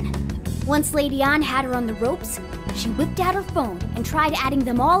 Lady Ann. Once Lady Ann had her on the ropes, she whipped out her phone and tried adding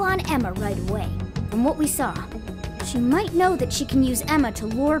them all on Emma right away. From what we saw, she might know that she can use Emma to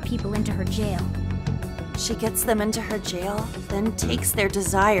lure people into her jail. She gets them into her jail, then takes their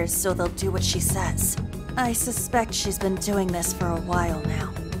desires so they'll do what she says. I suspect she's been doing this for a while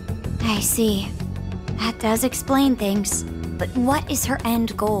now. I see. That does explain things. But what is her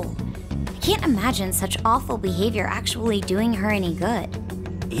end goal? I can't imagine such awful behavior actually doing her any good.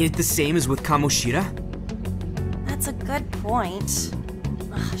 Ain't it the same as with Kamoshida? That's a good point.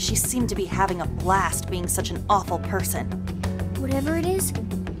 She seemed to be having a blast being such an awful person. Whatever it is,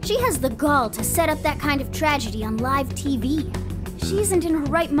 she has the gall to set up that kind of tragedy on live TV. She isn't in her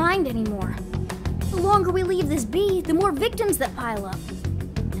right mind anymore. The longer we leave this be, the more victims that pile up.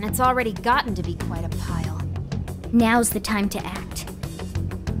 And it's already gotten to be quite a pile. Now's the time to act.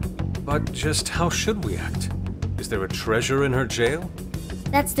 But just how should we act? Is there a treasure in her jail?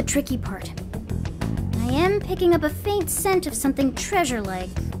 That's the tricky part. I am picking up a faint scent of something treasure-like,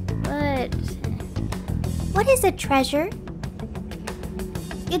 but... What is a treasure?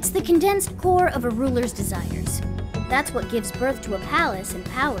 It's the condensed core of a ruler's desires. That's what gives birth to a palace and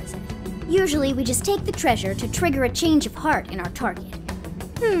powers it. Usually, we just take the treasure to trigger a change of heart in our target.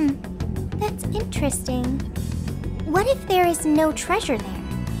 That's interesting. What if there is no treasure there?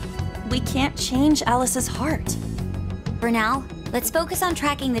 We can't change Alice's heart. For now, let's focus on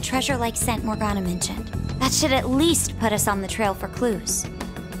tracking the treasure-like scent Morgana mentioned. That should at least put us on the trail for clues.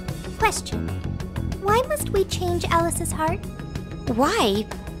 Question. Why must we change Alice's heart? Why?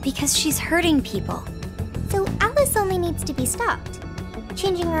 Because she's hurting people. So Alice only needs to be stopped.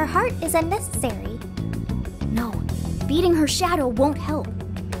 Changing her heart is unnecessary. No, beating her shadow won't help.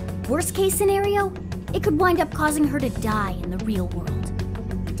 Worst case scenario, it could wind up causing her to die in the real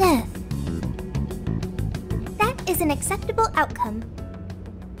world. Death. That is an acceptable outcome.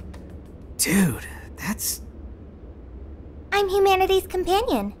 Dude, that's... I'm humanity's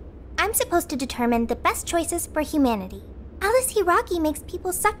companion. I'm supposed to determine the best choices for humanity. Alice Hiiragi makes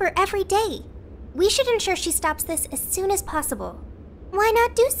people suffer every day. We should ensure she stops this as soon as possible. Why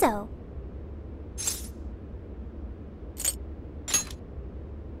not do so?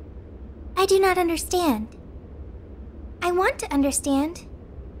 I do not understand. I want to understand,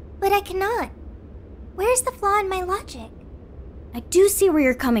 but I cannot. Where's the flaw in my logic? I do see where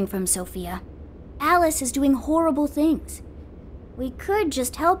you're coming from, Sophia. Alice is doing horrible things. We could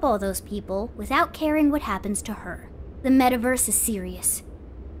just help all those people without caring what happens to her. The metaverse is serious.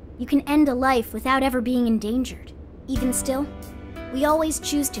 You can end a life without ever being endangered. Even still, we always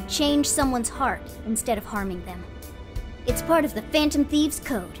choose to change someone's heart instead of harming them. It's part of the Phantom Thieves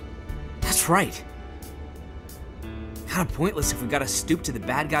Code. That's right. Kinda pointless if we gotta stoop to the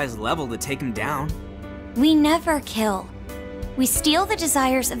bad guy's level to take him down. We never kill. We steal the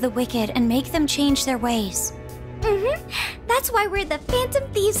desires of the wicked and make them change their ways. That's why we're the Phantom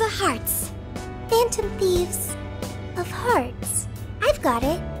Thieves of Hearts. Phantom Thieves of Hearts. I've got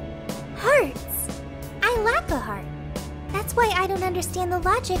it. Hearts. I lack a heart. That's why I don't understand the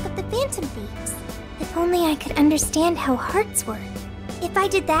logic of the Phantom Thieves. If only I could understand how hearts work. If I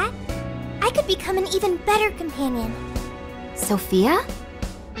did that, I could become an even better companion. Sophia?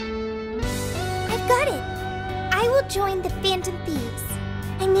 I've got it. I will join the Phantom Thieves.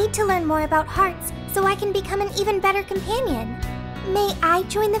 I need to learn more about hearts so I can become an even better companion. May I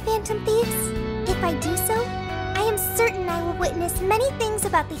join the Phantom Thieves? If I do so, I am certain I will witness many things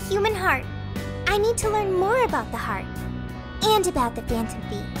about the human heart. I need to learn more about the heart and about the Phantom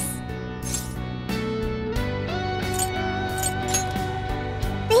Thieves.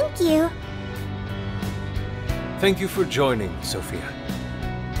 Thank you. Thank you for joining, Sophia.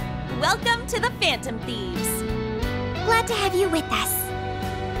 Welcome to the Phantom Thieves. Glad to have you with us.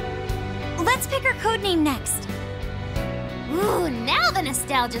 Let's pick our codename next. Ooh, now the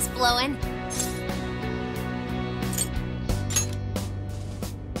nostalgia's flowing.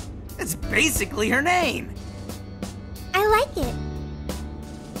 That's basically her name. I like it.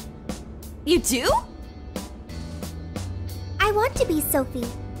 You do? I want to be Sophie.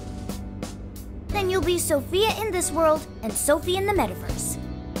 Then you'll be Sophia in this world and Sophie in the metaverse.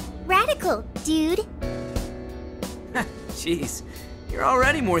 Radical, dude. Jeez, you're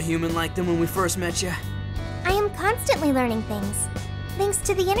already more human-like than when we first met you. I am constantly learning things, thanks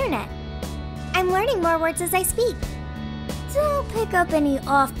to the internet. I'm learning more words as I speak. Don't pick up any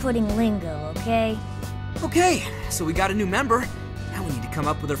off-putting lingo, okay? Okay, so we got a new member. Now we need to come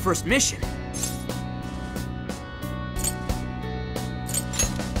up with our first mission.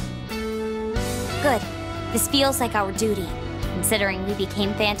 Good. This feels like our duty, considering we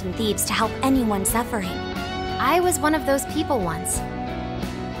became Phantom Thieves to help anyone suffering. I was one of those people once.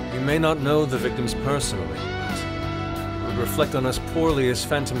 You may not know the victims personally, but it would reflect on us poorly as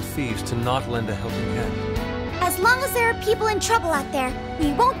Phantom Thieves to not lend a helping hand. As long as there are people in trouble out there,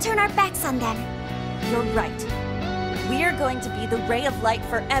 we won't turn our backs on them. You're right. We're going to be the ray of light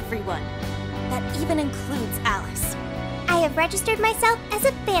for everyone. That even includes Alice. I have registered myself as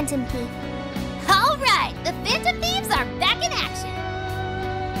a Phantom Thief. All right, the Phantom Thieves are back in action.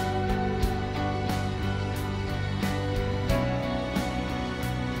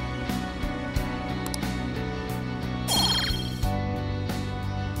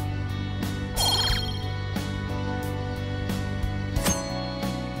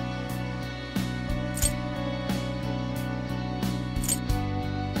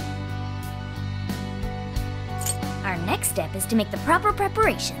 Our next step is to make the proper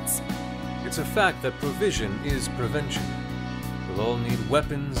preparations. It's a fact that provision is prevention. We'll all need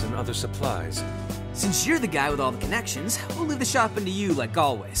weapons and other supplies. Since you're the guy with all the connections, we'll leave the shopping to you like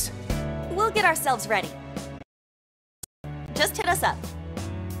always. We'll get ourselves ready. Just hit us up.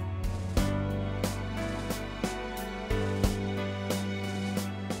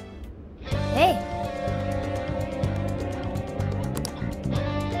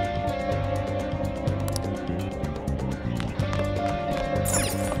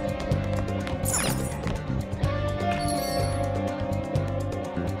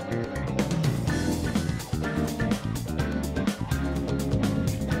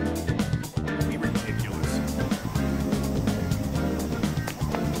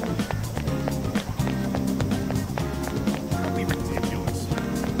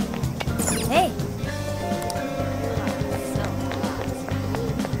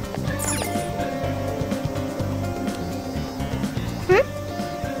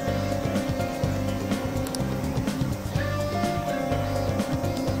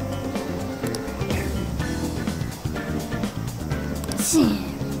 If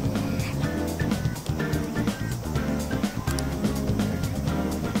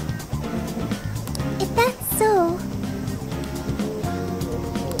that's so...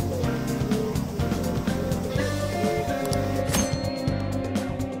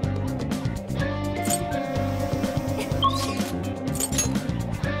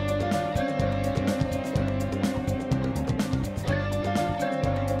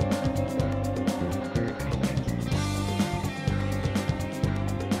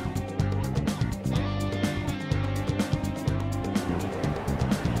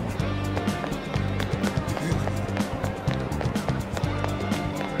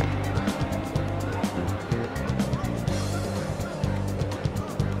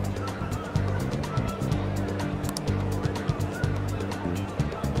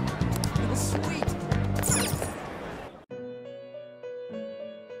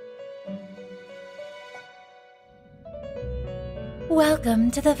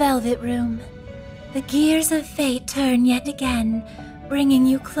 Welcome to the Velvet Room. The gears of fate turn yet again, bringing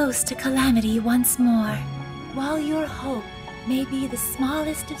you close to calamity once more. While your hope may be the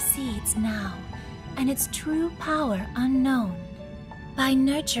smallest of seeds now, and its true power unknown, by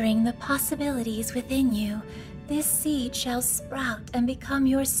nurturing the possibilities within you, this seed shall sprout and become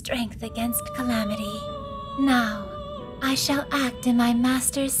your strength against calamity. Now, I shall act in my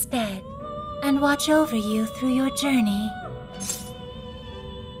master's stead, and watch over you through your journey.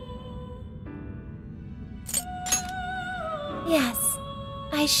 Yes,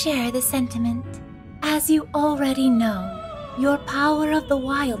 I share the sentiment. As you already know, your power of the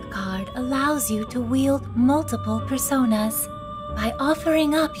wild card allows you to wield multiple personas. By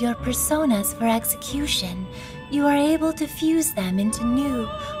offering up your personas for execution, you are able to fuse them into new,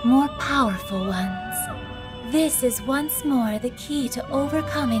 more powerful ones. This is once more the key to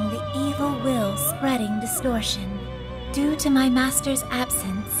overcoming the evil will spreading distortion. Due to my master's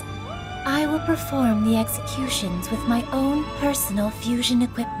absence, I will perform the executions with my own personal fusion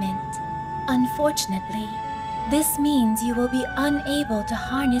equipment. Unfortunately, this means you will be unable to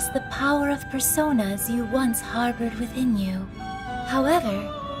harness the power of personas you once harbored within you. However,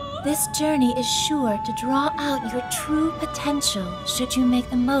 this journey is sure to draw out your true potential should you make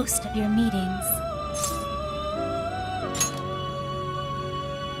the most of your meetings.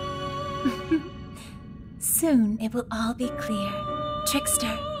 Soon it will all be clear.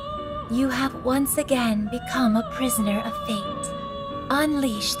 Trickster, you have once again become a prisoner of fate.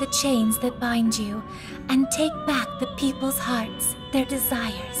 Unleash the chains that bind you, and take back the people's hearts, their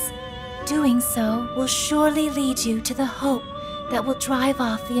desires. Doing so will surely lead you to the hope that will drive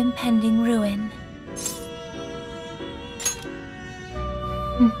off the impending ruin.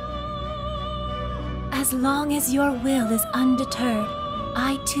 As long as your will is undeterred,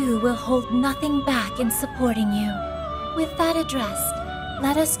 I too will hold nothing back in supporting you. With that addressed,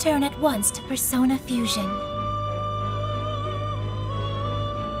 let us turn at once to persona fusion.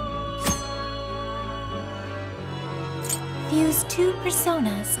 Fuse 2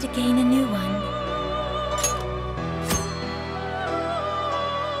 personas to gain a new one.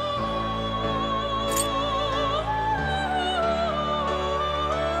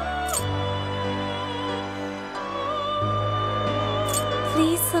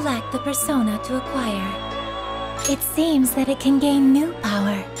 Please select the persona to acquire. It seems that it can gain new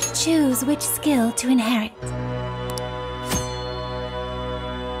power. Choose which skill to inherit.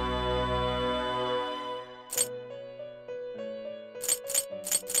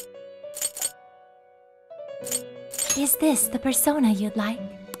 Is this the persona you'd like?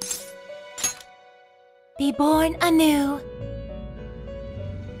 Be born anew.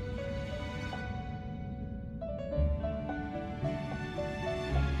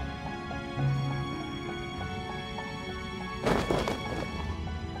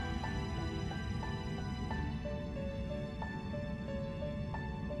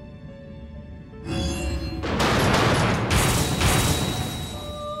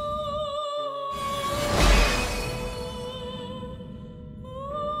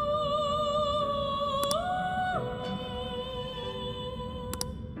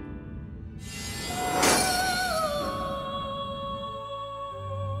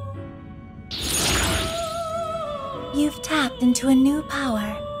 You've tapped into a new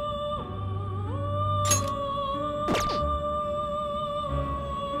power.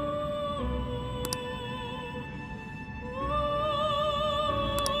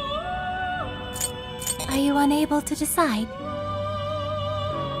 Are you unable to decide?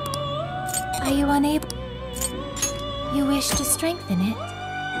 Are you unable? You wish to strengthen it?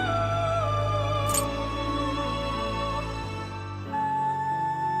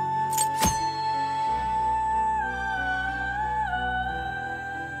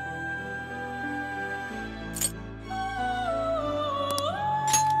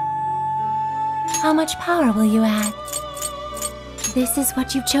 How much power will you add? This is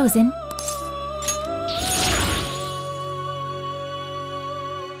what you've chosen.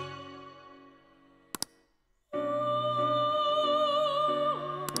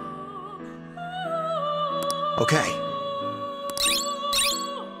 Okay.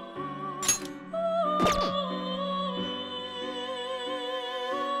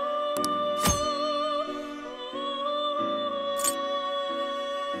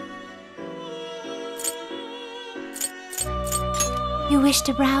 You wish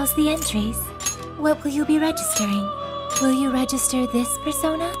to browse the entries. What will you be registering? Will you register this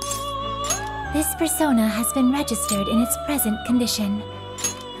persona? This persona has been registered in its present condition.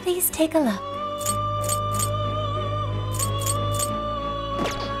 Please take a look.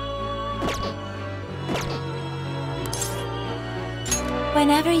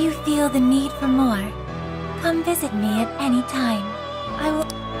 Whenever you feel the need for more, come visit me at any time. I will...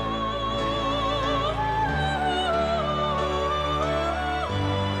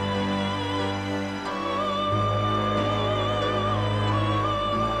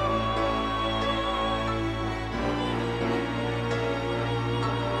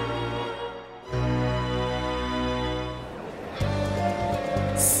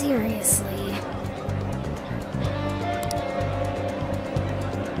 Seriously.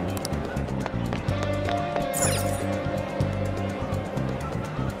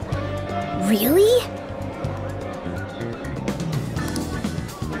 Really?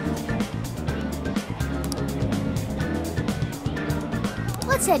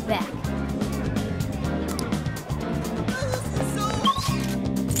 Let's head back.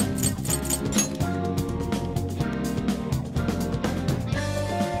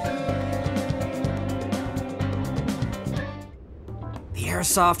 The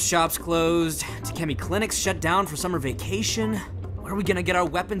airsoft shop's closed. Takemi Clinic's shut down for summer vacation. Where are we gonna get our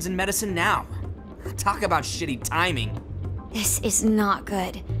weapons and medicine now? Talk about shitty timing. This is not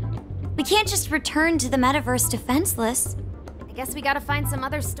good. We can't just return to the metaverse defenseless. I guess we gotta find some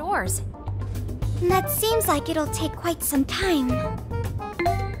other stores. That seems like it'll take quite some time.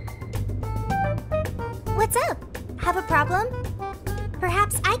 What's up? Have a problem?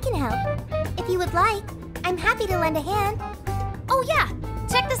 Perhaps I can help. If you would like, I'm happy to lend a hand. Oh yeah!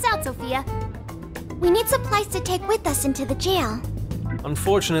 Check this out, Sophia. We need supplies to take with us into the jail.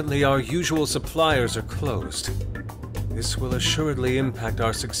 Unfortunately, our usual suppliers are closed. This will assuredly impact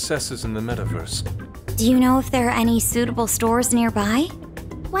our successes in the metaverse. Do you know if there are any suitable stores nearby?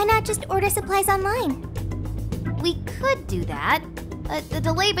 Why not just order supplies online? We could do that, but the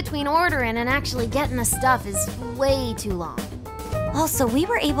delay between ordering and actually getting the stuff is way too long. Also, we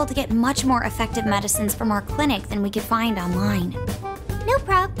were able to get much more effective medicines from our clinic than we could find online. No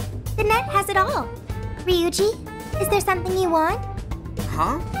prob. The net has it all. Ryuji, is there something you want?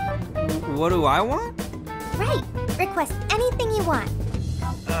 Huh? What do I want? Right. Request anything you want.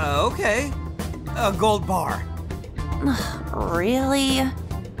 Okay. A gold bar. Really?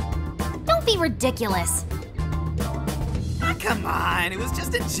 Don't be ridiculous. Ah, come on, it was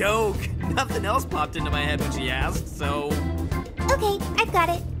just a joke. Nothing else popped into my head when she asked, so... Okay, I've got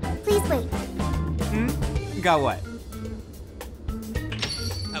it. Please wait. Got what?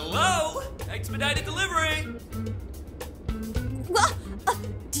 Hello? Expedited delivery! What?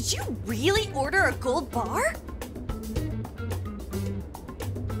 Did you really order a gold bar?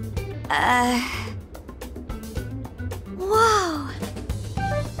 Whoa!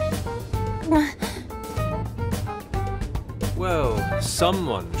 Well,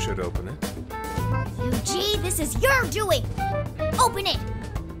 someone should open it. Ryuji, this is your doing! Open it!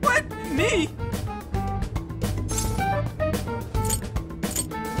 What? Me?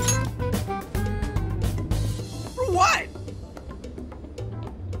 For what?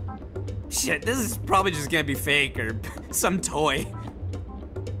 Shit, this is probably just gonna be fake or some toy.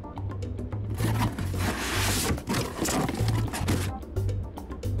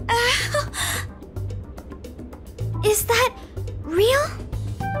 Is that real?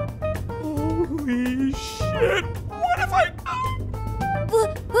 Holy shit! What have I done?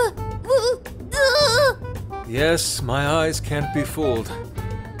 Yes, my eyes can't be fooled.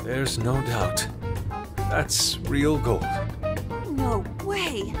 There's no doubt. That's real gold. No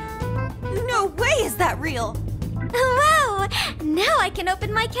way. No way is that real. Wow! Now I can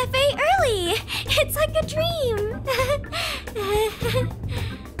open my cafe early! It's like a dream!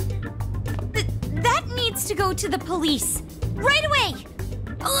 That needs to go to the police. Right away!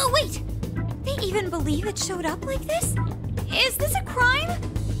 Oh, wait! They even believe it showed up like this? Is this a crime?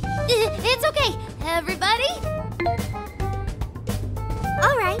 It's okay, everybody.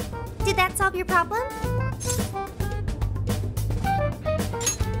 Alright, did that solve your problem?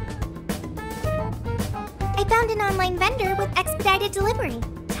 online vendor with expedited delivery.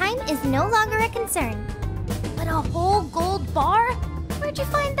 Time is no longer a concern. But a whole gold bar? Where'd you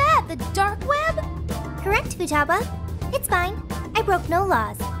find that? The dark web? Correct, Futaba. It's fine. I broke no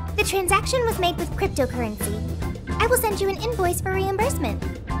laws. The transaction was made with cryptocurrency. I will send you an invoice for reimbursement.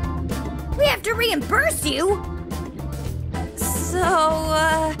 We have to reimburse you? So,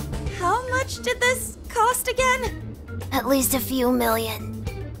 how much did this cost again? At least a few million.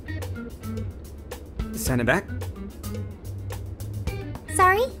 Send it back?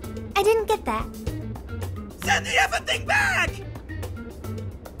 Sorry? I didn't get that. Send the effing thing back!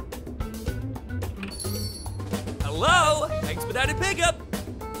 Hello? Expedited pickup!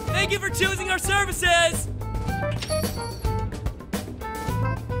 Thank you for choosing our services!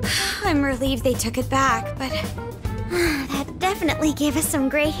 I'm relieved they took it back, but that definitely gave us some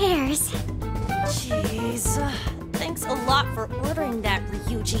gray hairs. Jeez. Thanks a lot for ordering that,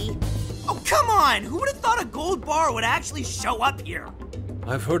 Ryuji. Oh, come on! Who would have thought a gold bar would actually show up here?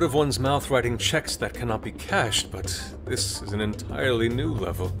 I've heard of one's mouth writing checks that cannot be cashed, but this is an entirely new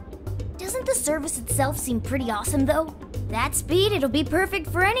level. Doesn't the service itself seem pretty awesome, though? That speed, it'll be perfect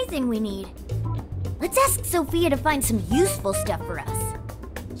for anything we need. Let's ask Sophia to find some useful stuff for us.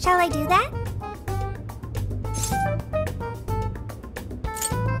 Shall I do that?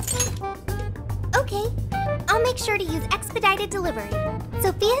 Okay. I'll make sure to use expedited delivery.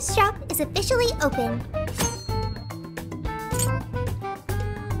 Sophia's shop is officially open.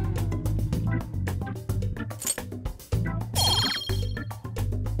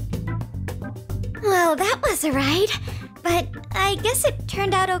 Well, that was a ride. But I guess it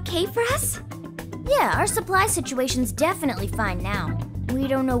turned out okay for us? Yeah, our supply situation's definitely fine now. We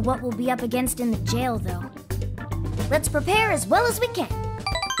don't know what we'll be up against in the jail, though. Let's prepare as well as we can.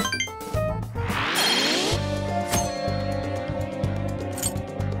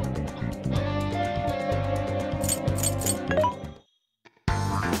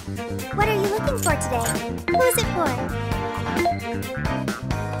 What are you looking for today? Who is it for?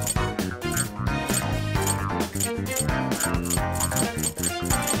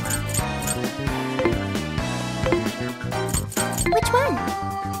 Which one?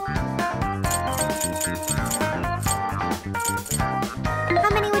 How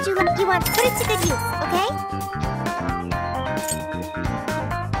many would you like? You want to put it to good use, okay?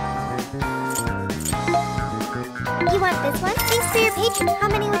 You want this one? Thanks for your patron. How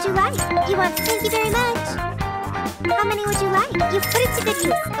many would you like? You want? Thank you very much. How many would you like? You put it to good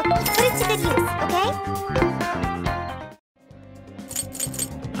use. Put it to good use, okay?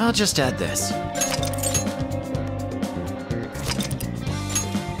 I'll just add this.